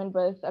agreement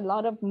with a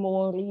lot of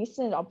more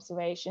recent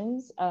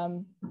observations,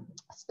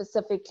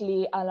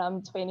 specifically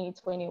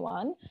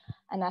 2021.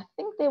 And I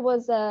think there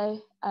was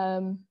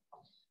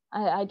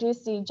I do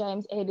see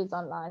James Ed is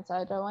online, so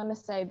I don't want to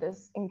say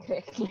this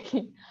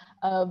incorrectly,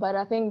 but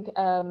I think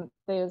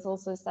there's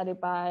also a study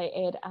by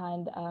Ed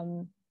and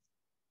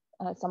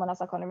someone else,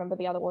 I can't remember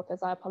the other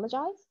authors, I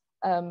apologize,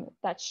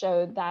 that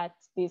showed that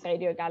these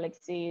radio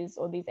galaxies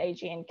or these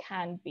AGN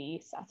can be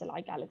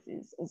satellite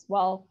galaxies as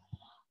well.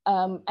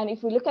 And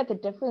if we look at the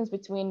difference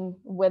between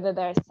whether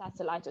they're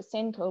satellite or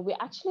central, we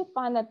actually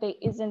find that there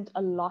isn't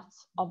a lot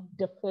of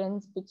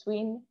difference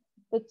between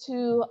the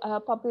two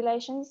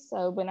populations.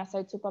 So when I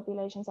say two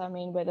populations, I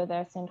mean whether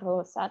they're central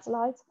or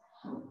satellite.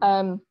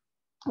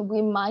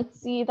 We might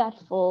see that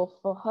for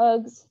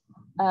Higgs,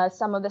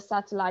 some of the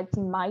satellites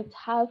might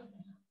have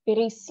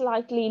very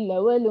slightly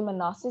lower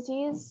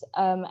luminosities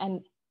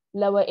and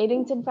lower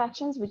Eddington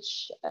fractions,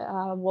 which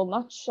will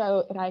not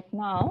show right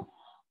now.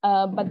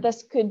 But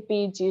this could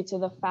be due to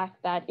the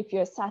fact that if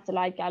you're a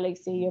satellite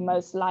galaxy, you're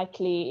most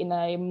likely in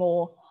a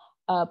more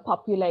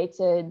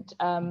populated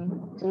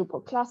group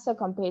or cluster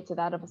compared to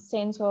that of a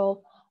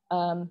central.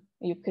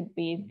 You could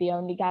be the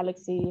only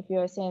galaxy if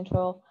you're a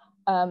central.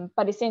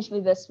 But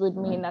essentially this would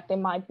mean that there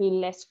might be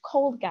less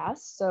cold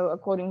gas. So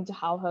according to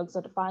how Higgs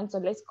are defined, so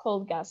less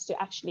cold gas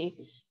to actually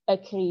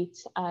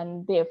accrete,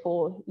 and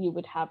therefore you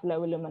would have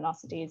lower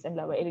luminosities and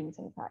lower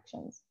Eddington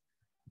fractions.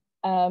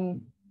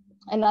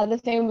 Another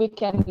thing we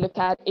can look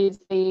at is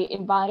the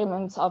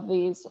environments of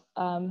these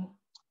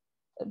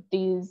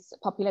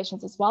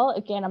populations as well.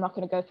 Again, I'm not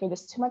going to go through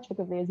this too much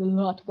because there's a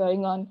lot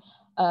going on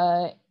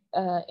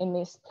in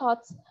these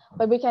plots,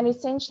 but we can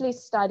essentially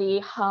study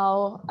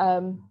how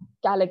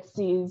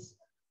galaxies,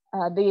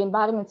 the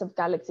environments of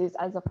galaxies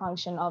as a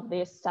function of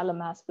their stellar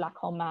mass, black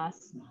hole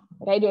mass,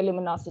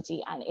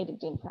 radioluminosity, and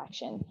Eddington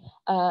fraction.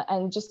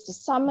 And just to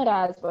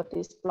summarize what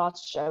these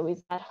plots show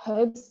is that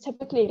Higgs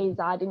typically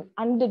reside in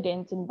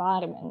underdense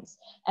environments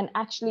and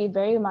actually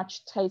very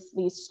much trace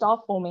these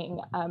star-forming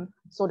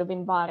sort of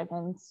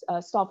environments,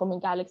 star-forming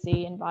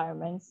galaxy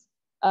environments,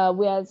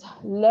 whereas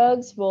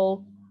Lurgs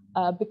will,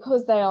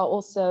 because they are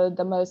also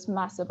the most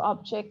massive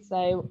objects,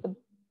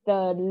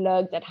 the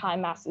Lurgs at high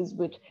masses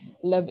would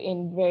live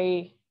in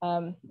very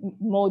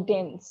more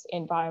dense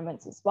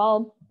environments as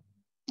well.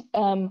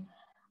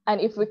 And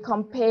if we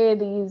compare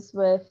these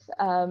with,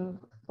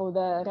 for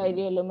the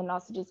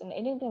radioluminosities and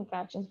Eddington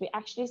fractions, we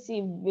actually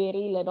see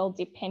very little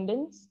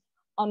dependence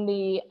on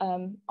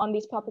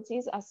these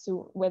properties as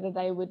to whether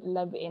they would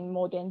live in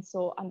more dense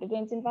or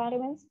underdense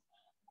environments,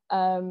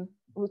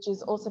 which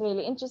is also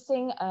really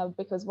interesting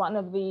because one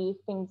of the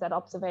things that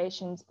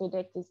observations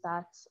predict is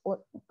that, or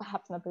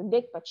perhaps not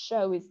predict, but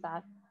show is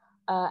that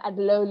at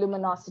low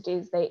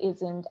luminosities, there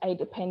isn't a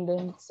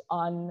dependence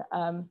on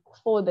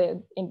for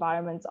the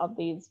environments of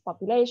these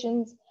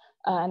populations,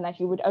 and that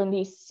you would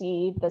only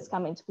see this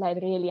come into play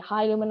at really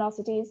high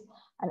luminosities.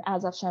 And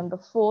as I've shown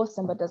before,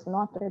 Simba does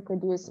not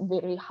reproduce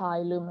very high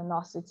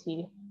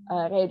luminosity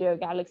radio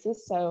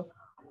galaxies. So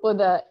for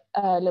the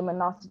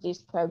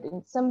luminosities probed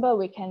in Simba,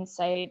 we can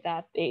say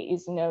that there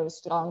is no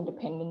strong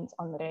dependence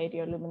on the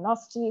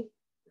radioluminosity.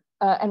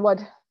 And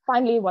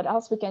finally, what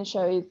else we can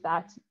show is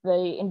that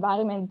the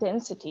environment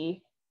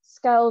density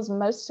scales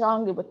most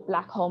strongly with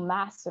black hole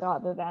mass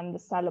rather than the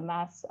stellar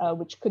mass,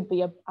 which could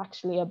be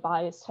actually a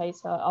biased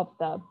tracer of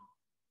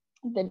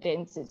the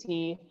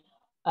density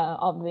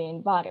of the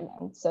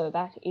environment. So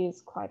that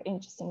is quite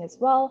interesting as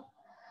well.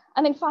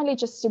 And then finally,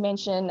 just to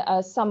mention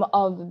some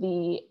of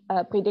the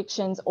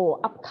predictions or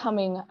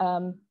upcoming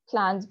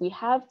plans we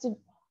have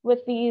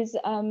with these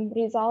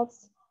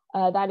results,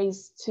 that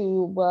is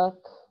to work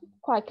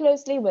quite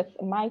closely with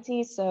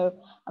MIGHTY. So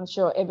I'm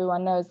sure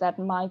everyone knows that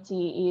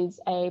MIGHTY is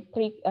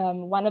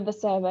one of the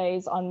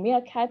surveys on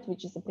MeerKAT,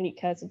 which is a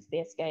precursor to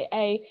the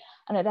SKA,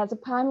 and it has a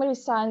primary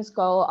science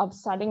goal of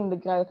studying the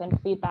growth and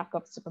feedback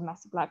of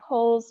supermassive black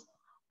holes,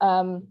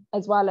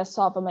 as well as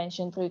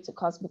aforementioned through to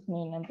cosmic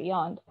moon and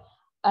beyond.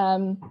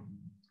 And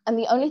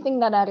the only thing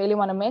that I really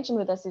want to mention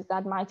with this is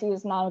that MIGHTY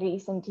has now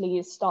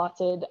recently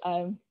started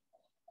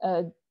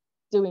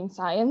doing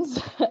science.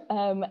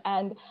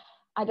 And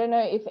I don't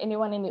know if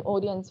anyone in the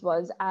audience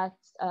was at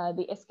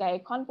the SKA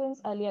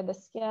conference earlier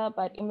this year,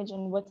 but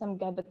Imogen Whittam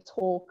gave a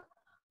talk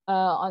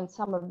on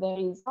some of the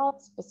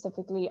results,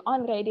 specifically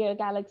on radio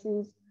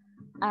galaxies.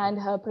 And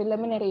her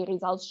preliminary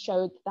results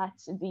showed that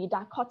the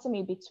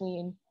dichotomy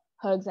between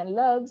Higgs and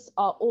Lurgs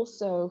are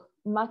also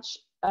much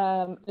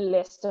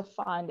less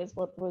defined as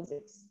what was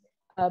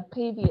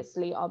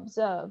previously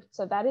observed.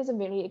 So that is a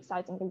very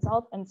exciting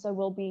result. And so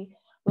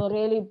we'll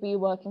really be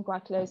working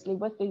quite closely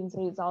with these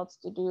results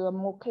to do a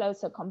more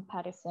closer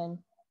comparison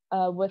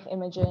with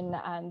Imogen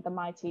and the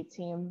MIGHTY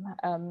team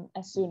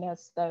as soon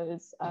as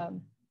those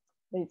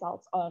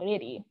results are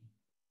ready.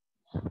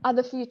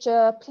 Other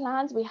future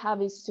plans we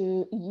have is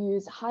to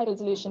use high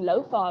resolution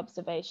LOFA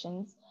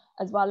observations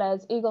as well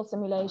as Eagle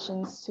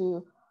simulations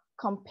to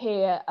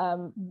compare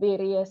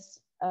various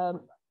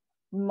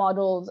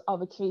models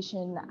of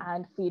accretion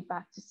and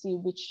feedback to see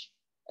which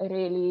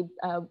really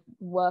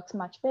works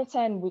much better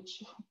and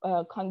which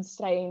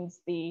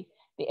constrains the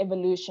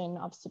evolution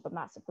of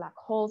supermassive black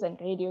holes and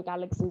radio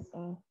galaxies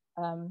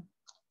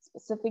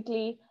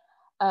specifically.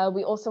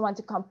 We also want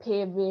to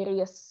compare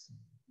various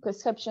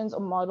prescriptions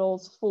or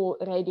models for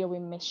radio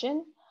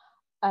emission.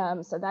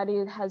 So that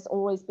has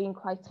always been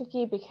quite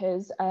tricky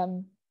because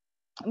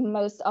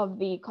most of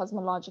the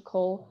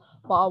cosmological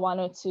bar 1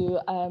 or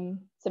 2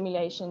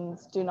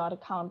 simulations do not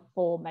account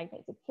for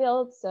magnetic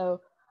fields. So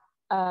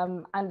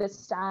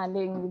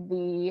understanding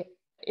the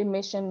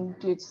emission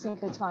due to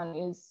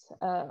synchrotron is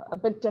a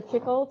bit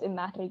difficult in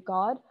that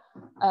regard.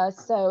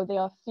 So there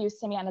are a few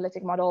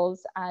semi-analytic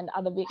models and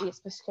other various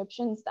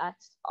prescriptions that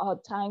are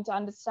trying to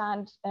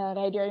understand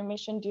radio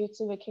emission due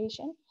to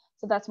accretion.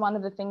 So that's one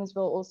of the things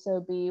we'll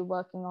also be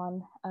working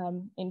on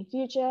in the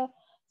future.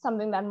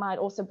 Something that might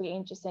also be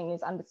interesting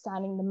is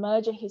understanding the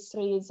merger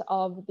histories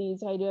of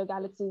these radio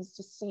galaxies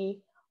to see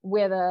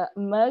whether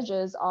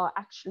mergers are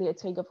actually a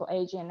trigger for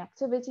AGN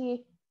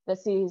activity.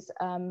 This is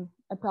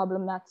a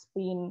problem that's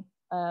been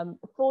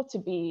thought to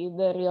be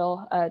the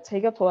real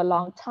trigger for a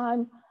long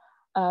time,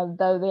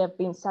 though there have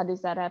been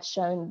studies that have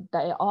shown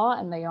they are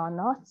and they are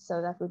not.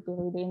 So that would be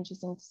really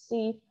interesting to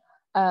see.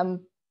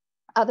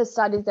 Other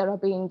studies that are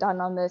being done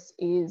on this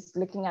is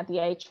looking at the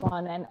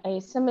H1 and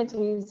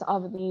asymmetries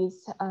of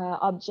these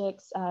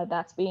objects.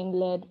 That's being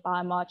led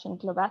by Marcin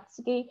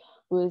Klovatsky,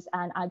 who is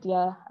an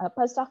IDEA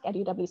postdoc at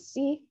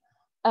UWC.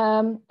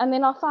 And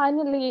then I'll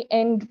finally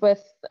end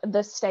with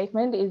this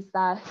statement is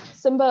that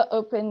Simba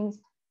opens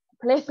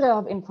a plethora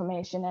of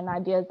information and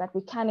ideas that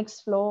we can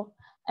explore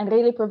and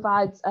really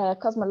provides a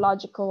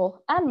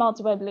cosmological and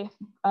multi-wavelength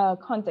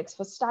context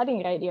for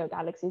studying radio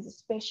galaxies,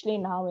 especially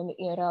now in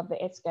the era of the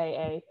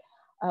SKA,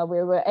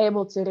 where we're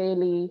able to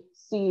really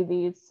see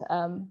these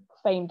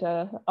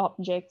fainter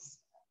objects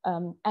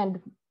and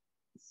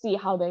see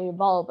how they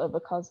evolve over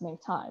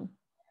cosmic time.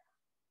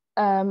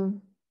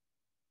 And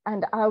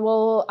I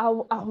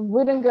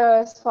wouldn't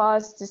go as far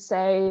as to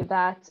say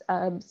that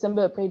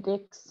Simba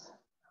predicts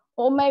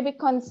or maybe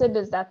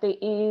considers that there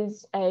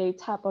is a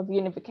type of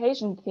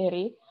unification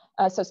theory.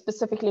 So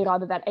specifically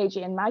rather that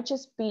AGN might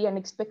just be an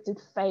expected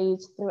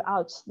phase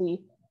throughout the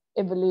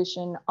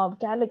evolution of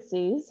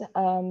galaxies.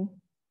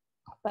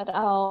 But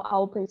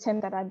I'll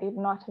pretend that I did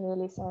not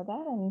really say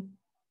that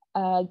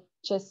and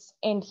just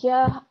end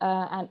here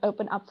and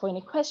open up for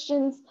any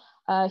questions.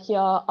 Here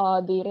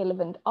are the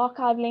relevant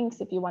archive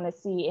links if you want to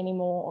see any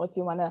more or if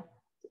you want to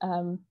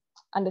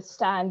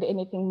understand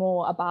anything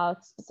more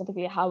about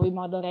specifically how we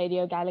model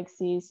radio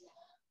galaxies,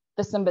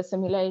 the Simba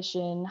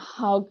simulation,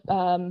 how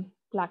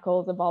black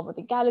holes evolve with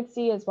the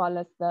galaxy, as well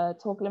as the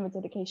talk limit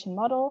dedication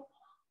model.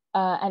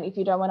 And if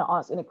you don't want to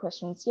ask any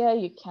questions here,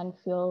 you can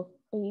feel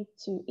free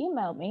to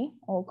email me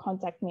or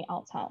contact me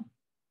outside.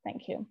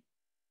 Thank you.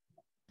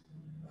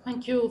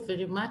 Thank you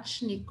very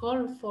much,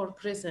 Nicole, for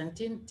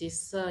presenting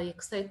this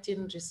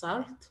exciting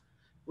result,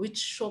 which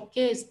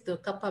showcased the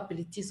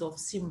capabilities of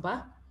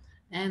Simba.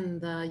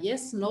 And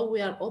yes, now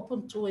we are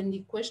open to any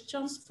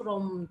questions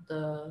from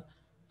the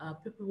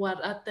people who are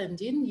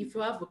attending. If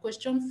you have a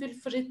question, feel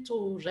free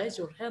to raise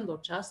your hand or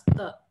just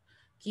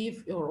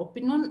give your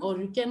opinion, or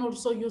you can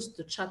also use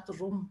the chat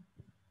room.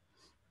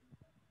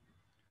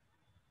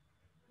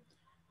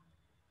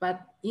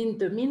 But in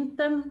the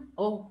meantime,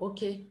 oh,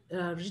 okay,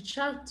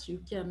 Richard, you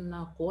can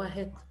go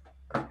ahead.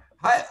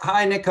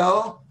 Hi,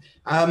 Nicole.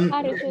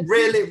 Hi, Richard.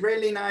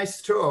 Really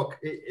nice talk.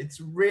 It's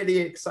really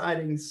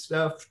exciting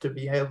stuff to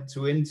be able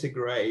to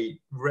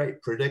integrate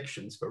rate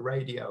predictions for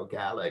radio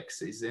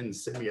galaxies in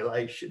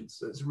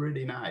simulations. It's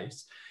really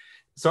nice.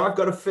 So I've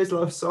got a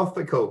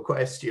philosophical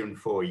question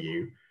for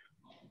you.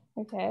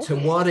 Okay. To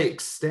what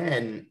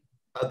extent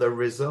are the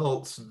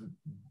results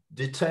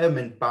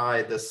determined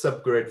by the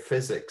subgrid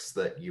physics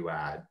that you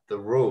add, the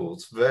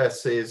rules,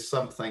 versus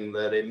something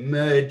that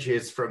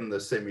emerges from the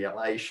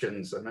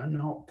simulations and are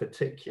not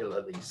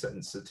particularly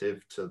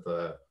sensitive to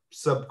the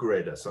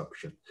subgrid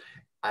assumption?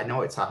 I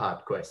know it's a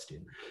hard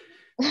question,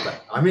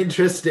 but I'm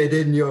interested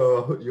in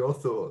your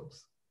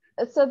thoughts.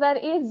 So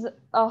that is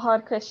a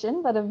hard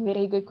question, but a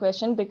very good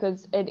question,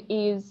 because it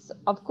is,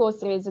 of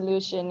course,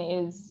 resolution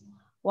is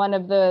one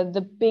of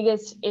the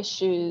biggest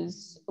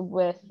issues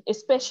with,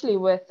 especially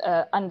with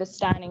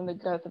understanding the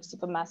growth of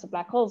supermassive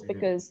black holes,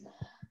 because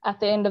at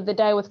the end of the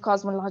day, with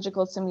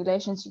cosmological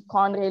simulations, you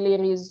can't really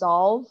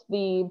resolve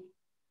the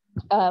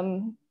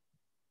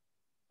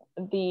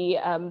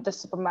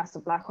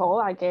supermassive black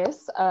hole, I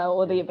guess,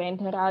 or the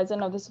event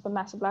horizon of the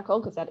supermassive black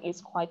hole, because that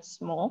is quite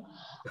small.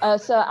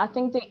 So I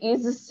think there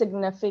is a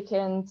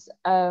significant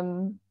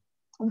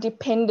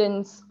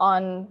dependence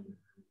on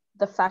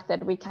the fact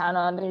that we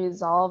cannot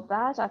resolve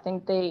that. I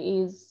think there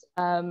is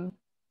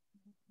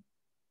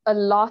a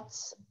lot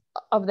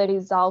of the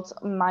results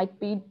might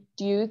be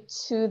due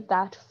to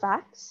that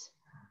fact.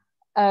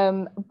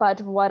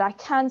 But what I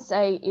can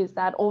say is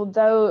that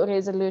although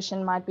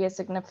resolution might be a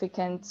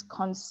significant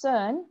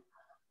concern,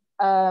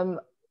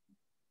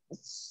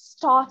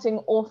 starting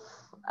off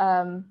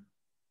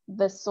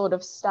this sort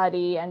of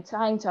study and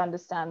trying to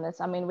understand this,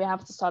 I mean, we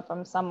have to start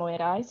from somewhere,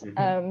 right?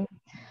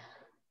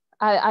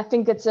 I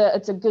think it's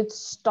a good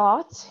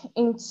start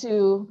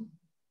into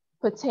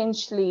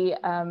potentially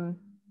and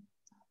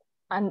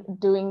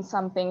doing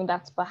something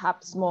that's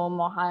perhaps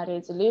more high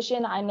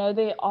resolution. I know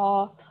there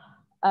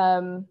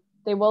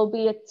will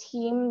be a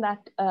team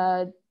that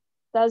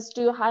does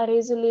do high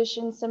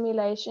resolution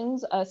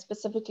simulations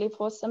specifically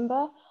for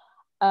Simba,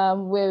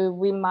 where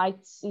we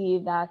might see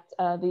that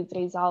these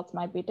results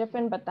might be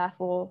different, but that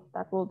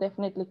will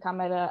definitely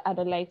come at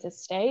a later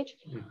stage.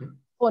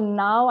 For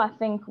now, I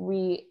think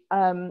we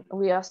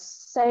are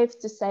safe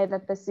to say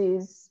that this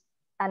is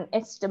an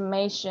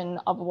estimation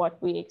of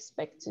what we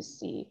expect to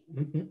see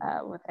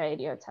with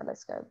radio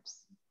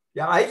telescopes.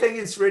 Yeah, I think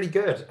it's really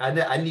good.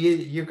 And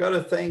you've got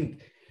to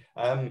think,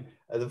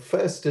 the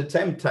first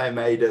attempt I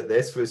made at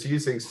this was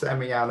using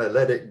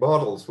semi-analytic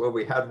models where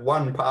we had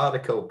one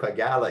particle per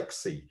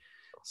galaxy.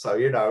 So,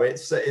 you know,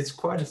 it's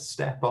quite a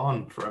step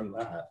on from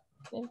that.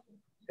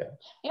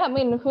 Yeah, I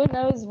mean, who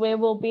knows where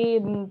we'll be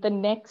in the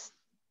next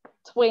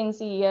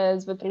 20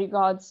 years with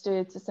regards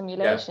to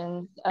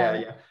simulations.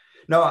 Yeah.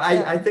 No,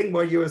 I think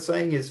what you were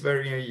saying is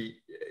very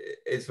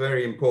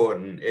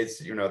important.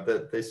 It's, you know,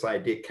 that this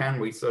idea, can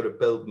we sort of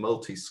build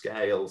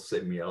multi-scale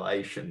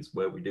simulations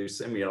where we do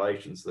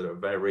simulations that are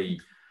very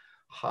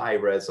high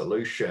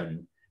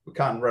resolution? We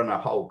can't run a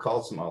whole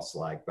cosmos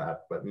like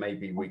that, but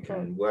maybe we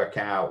can work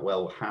out,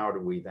 well, how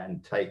do we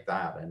then take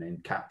that and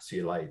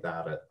encapsulate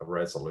that at the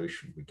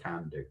resolution we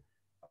can do?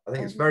 I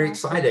think it's very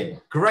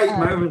exciting. Great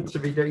moment to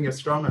be doing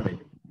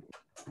astronomy.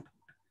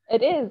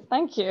 It is,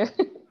 thank you.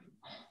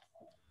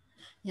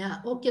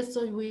 Yeah, okay,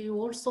 so we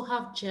also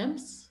have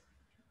James.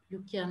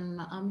 You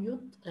can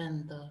unmute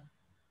and...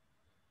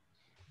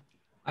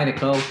 Hi,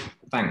 Nicole.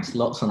 Thanks.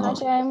 Lots and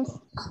lots Hi, James.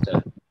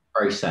 to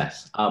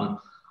process.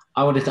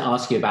 I wanted to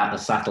ask you about the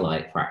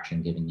satellite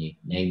fraction, given you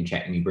name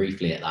checked me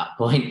briefly at that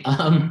point.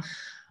 I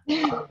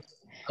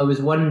was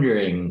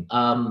wondering,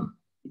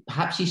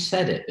 perhaps you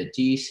said it, but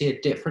do you see a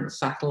different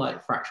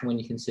satellite fraction when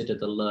you consider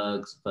the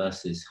lurgs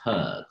versus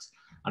hergs?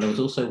 And I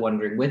was also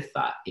wondering with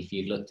that, if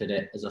you looked at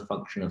it as a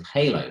function of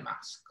halo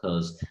mass,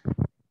 because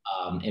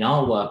in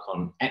our work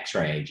on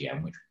X-ray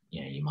AGM, which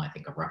you might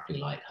think of roughly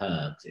like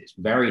hergs, it's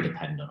very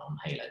dependent on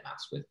halo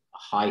mass, with a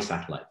high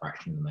satellite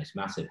fraction, the most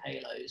massive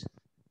halos.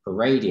 For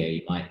radio,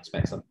 you might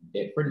expect something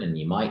different, and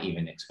you might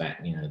even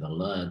expect, the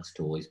lurgs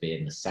to always be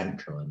in the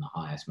central and the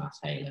highest mass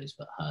halos,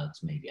 but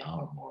hergs maybe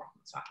are more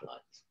often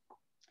satellites.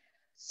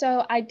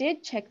 So I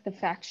did check the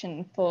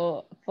fraction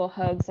for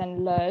hergs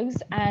and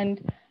lurgs,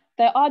 and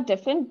they are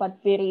different,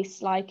 but very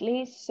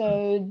slightly.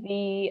 So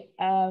the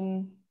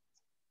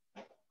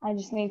I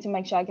just need to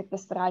make sure I get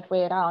this the right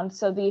way around.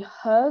 So the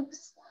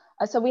hergs,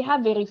 so we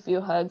have very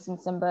few hergs in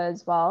Simba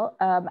as well,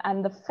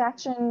 and the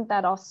fraction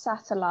that are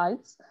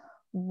satellites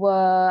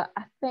were,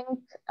 I think,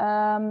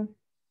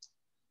 21%.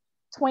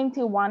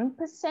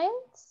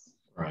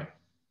 Right.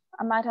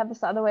 I might have this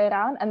the other way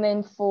around. And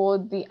then for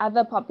the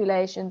other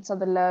population, so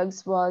the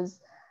lurgs was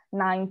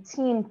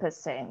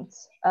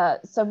 19%.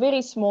 So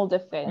very small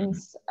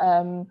difference.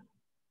 And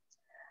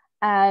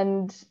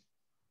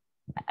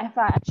if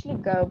I actually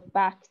go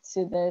back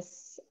to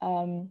this,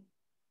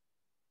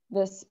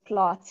 this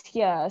plot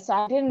here, so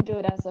I didn't do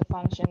it as a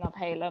function of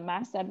halo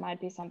mass. That might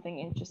be something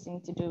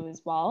interesting to do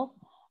as well.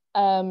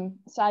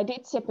 So I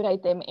did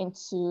separate them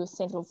into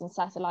centrals and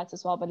satellites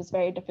as well, but it's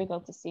very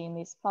difficult to see in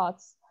these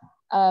plots.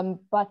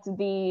 But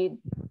the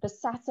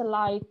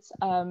satellites,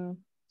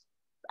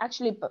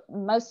 actually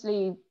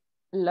mostly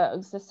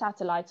lurgs, the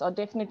satellites are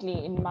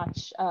definitely in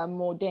much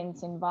more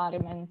dense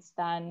environments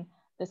than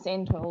the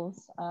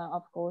centrals,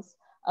 of course.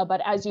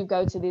 But as you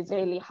go to these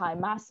really high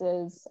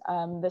masses,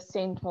 the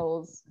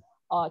centrals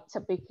are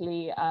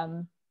typically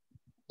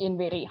in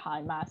very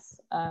high mass,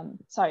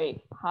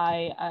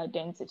 high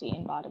density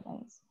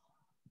environments.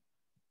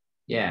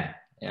 Yeah,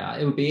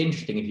 it would be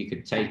interesting if you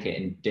could take it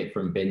in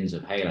different bins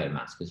of halo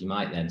mass, because you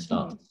might then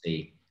start to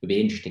see, it would be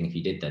interesting if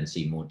you did then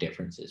see more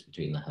differences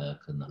between the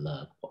herc and the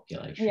lurg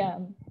population. Yeah,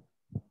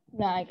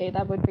 no, I agree.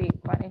 That would be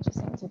quite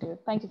interesting to do.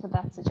 Thank you for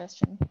that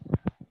suggestion.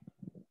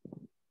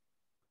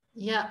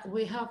 Yeah,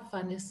 we have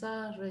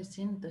Vanessa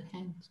raising the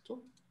hand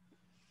too.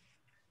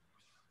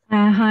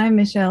 Hi,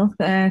 Michelle.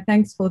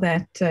 Thanks for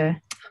that,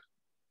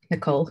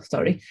 Nicole,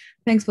 sorry.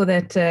 Thanks for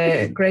that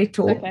great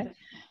talk. Okay.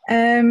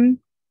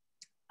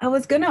 I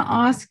was going to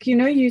ask,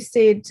 you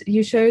said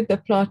you showed the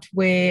plot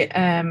where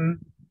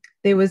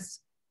there was,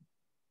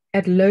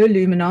 at low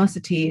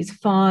luminosities,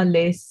 far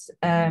less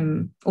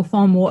or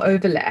far more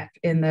overlap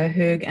in the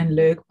herg and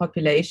lurg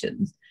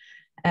populations.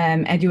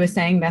 And you were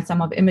saying that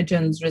some of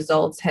Imogen's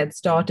results had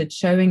started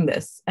showing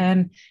this.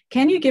 Can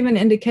you give an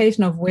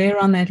indication of where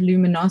on that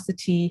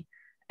luminosity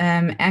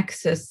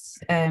axis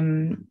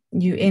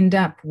you end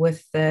up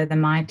with the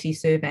MIT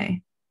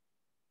survey?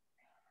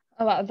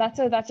 Oh, well,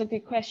 that's a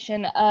good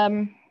question.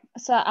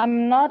 So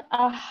I'm not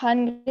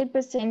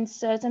 100%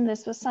 certain.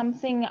 This was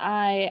something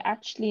I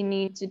actually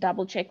need to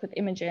double check with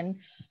Imogen,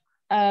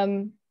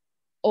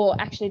 or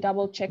actually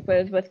double check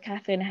with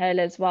Catherine Hale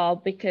as well,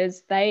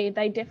 because they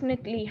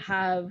definitely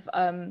have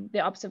the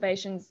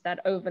observations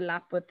that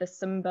overlap with the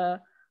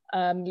Simba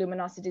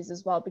luminosities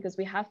as well, because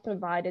we have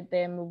provided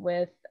them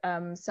with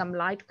some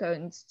light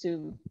cones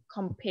to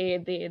compare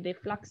their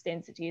flux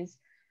densities.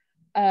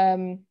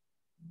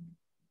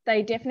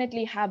 They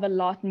definitely have a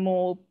lot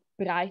more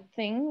bright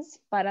things,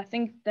 but I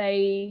think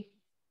they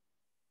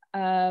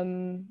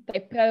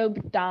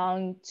probe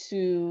down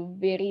to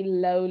very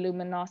low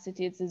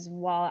luminosities as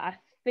well. I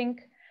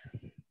think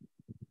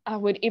I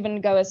would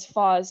even go as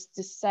far as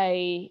to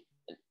say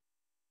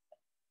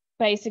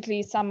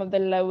basically some of the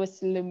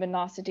lowest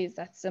luminosities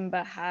that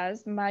Simba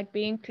has might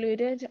be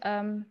included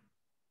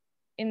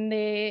in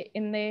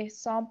their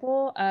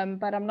sample,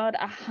 but I'm not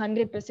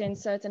 100%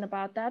 certain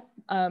about that.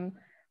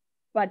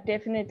 But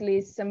definitely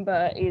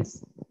Simba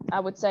is, I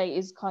would say,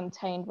 is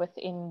contained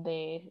within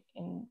their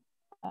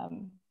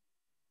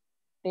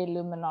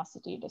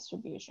luminosity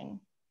distribution.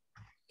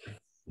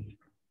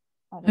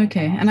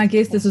 Okay, and I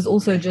guess this is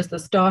also just the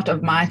start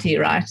of MIT,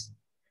 right?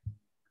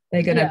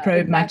 They're going to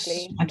probe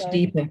exactly. much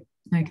deeper.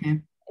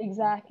 Okay.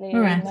 Exactly.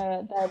 All right.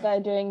 No, they're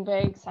doing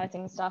very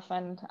exciting stuff,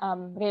 and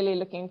I'm really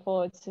looking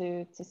forward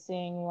to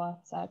seeing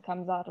what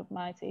comes out of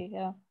Mighty.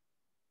 Yeah.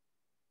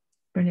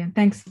 Brilliant.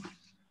 Thanks.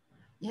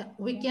 Yeah,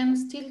 we can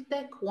still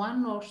take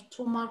 1 or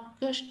 2 more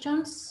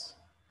questions.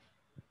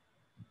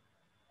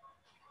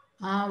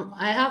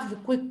 I have a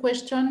quick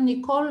question,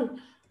 Nicole.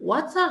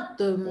 What are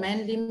the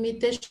main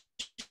limitations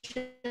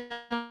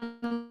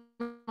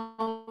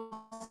of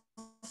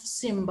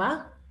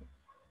Simba?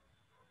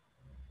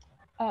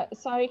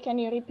 Sorry, can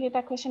you repeat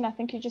that question? I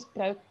think you just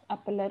broke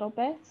up a little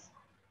bit.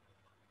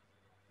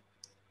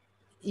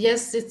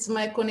 Yes, it's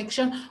my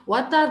connection.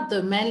 What are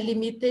the main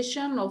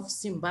limitations of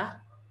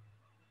Simba?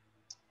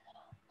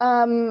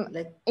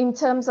 In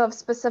terms of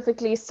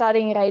specifically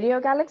studying radio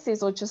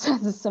galaxies or just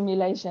as a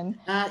simulation?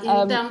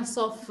 In terms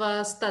of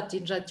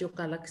studying radio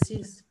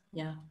galaxies,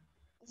 yeah.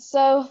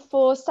 So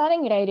for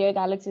studying radio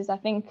galaxies, I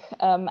think,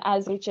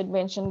 as Richard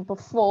mentioned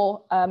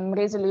before,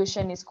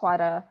 resolution is quite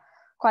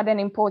an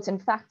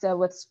important factor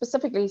with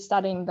specifically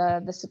studying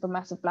the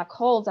supermassive black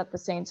holes at the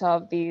center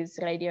of these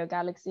radio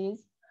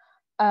galaxies.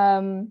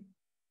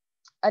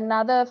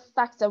 Another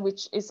factor,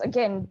 which is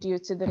again due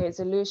to the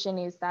resolution,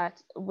 is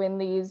that when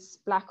these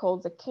black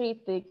holes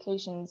accrete, the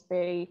accretion is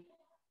very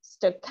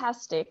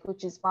stochastic,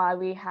 which is why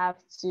we have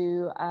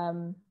to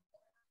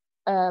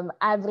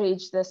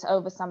average this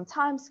over some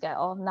time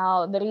scale.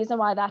 Now, the reason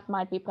why that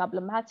might be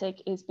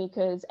problematic is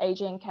because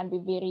AGN can be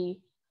very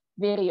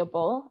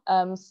variable.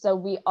 So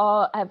we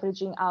are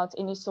averaging out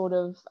any sort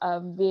of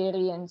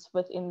variance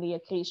within the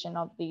accretion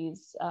of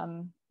these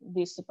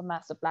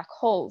supermassive black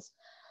holes.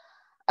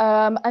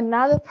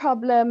 Another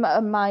problem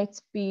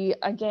might be,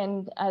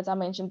 again, as I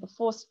mentioned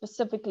before,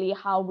 specifically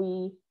how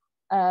we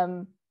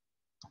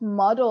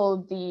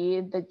model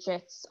the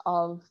jets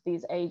of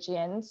these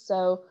AGNs.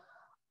 So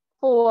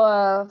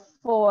for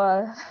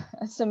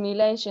a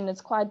simulation,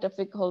 it's quite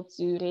difficult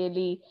to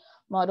really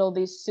model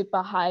these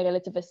super high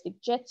relativistic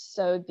jets.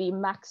 So the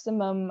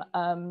maximum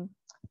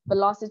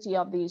velocity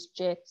of these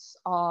jets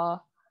are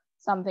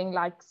something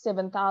like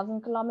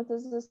 7,000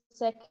 kilometers a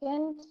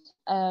second.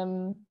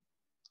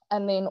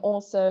 And then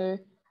also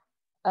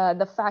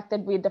the fact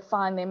that we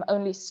define them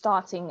only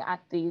starting at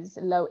these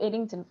low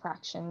Eddington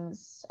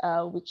fractions,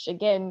 which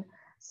again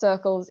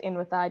circles in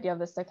with the idea of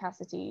the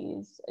stochasticity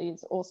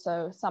is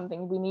also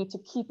something we need to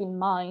keep in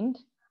mind.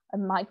 It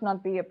might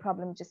not be a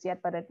problem just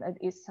yet, but it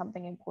is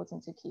something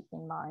important to keep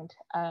in mind.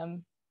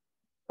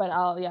 But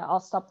I'll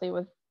stop there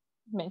with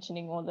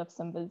mentioning all of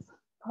Simba's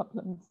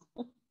problems.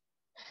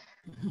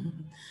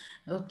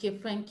 Okay,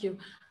 thank you.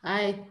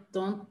 I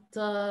don't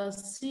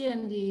see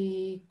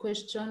any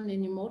question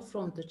anymore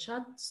from the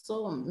chat,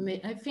 so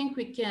I think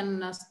we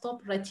can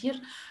stop right here.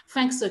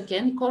 Thanks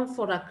again, Nicole,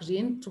 for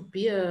agreeing to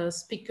be a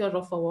speaker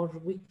of our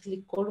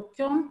weekly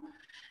colloquium.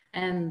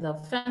 And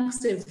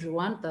thanks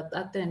everyone that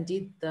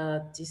attended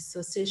this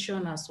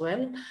session as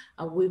well.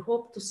 We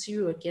hope to see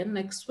you again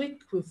next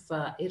week with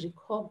Eric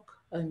Hogg,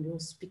 a new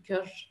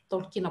speaker,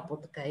 talking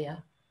about Gaia.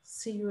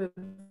 See you.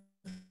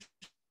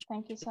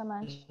 Thank you so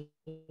much.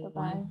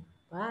 Bye-bye.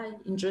 Bye.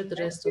 Enjoy the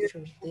rest of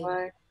your day.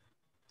 Bye.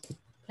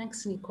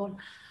 Thanks, Nicole.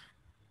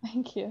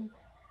 Thank you.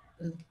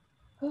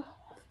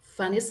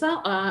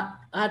 Vanessa,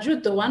 are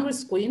you the one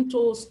who's going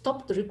to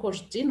stop the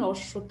recording or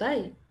should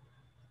I?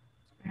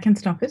 I can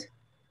stop it.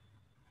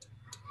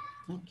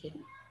 Okay.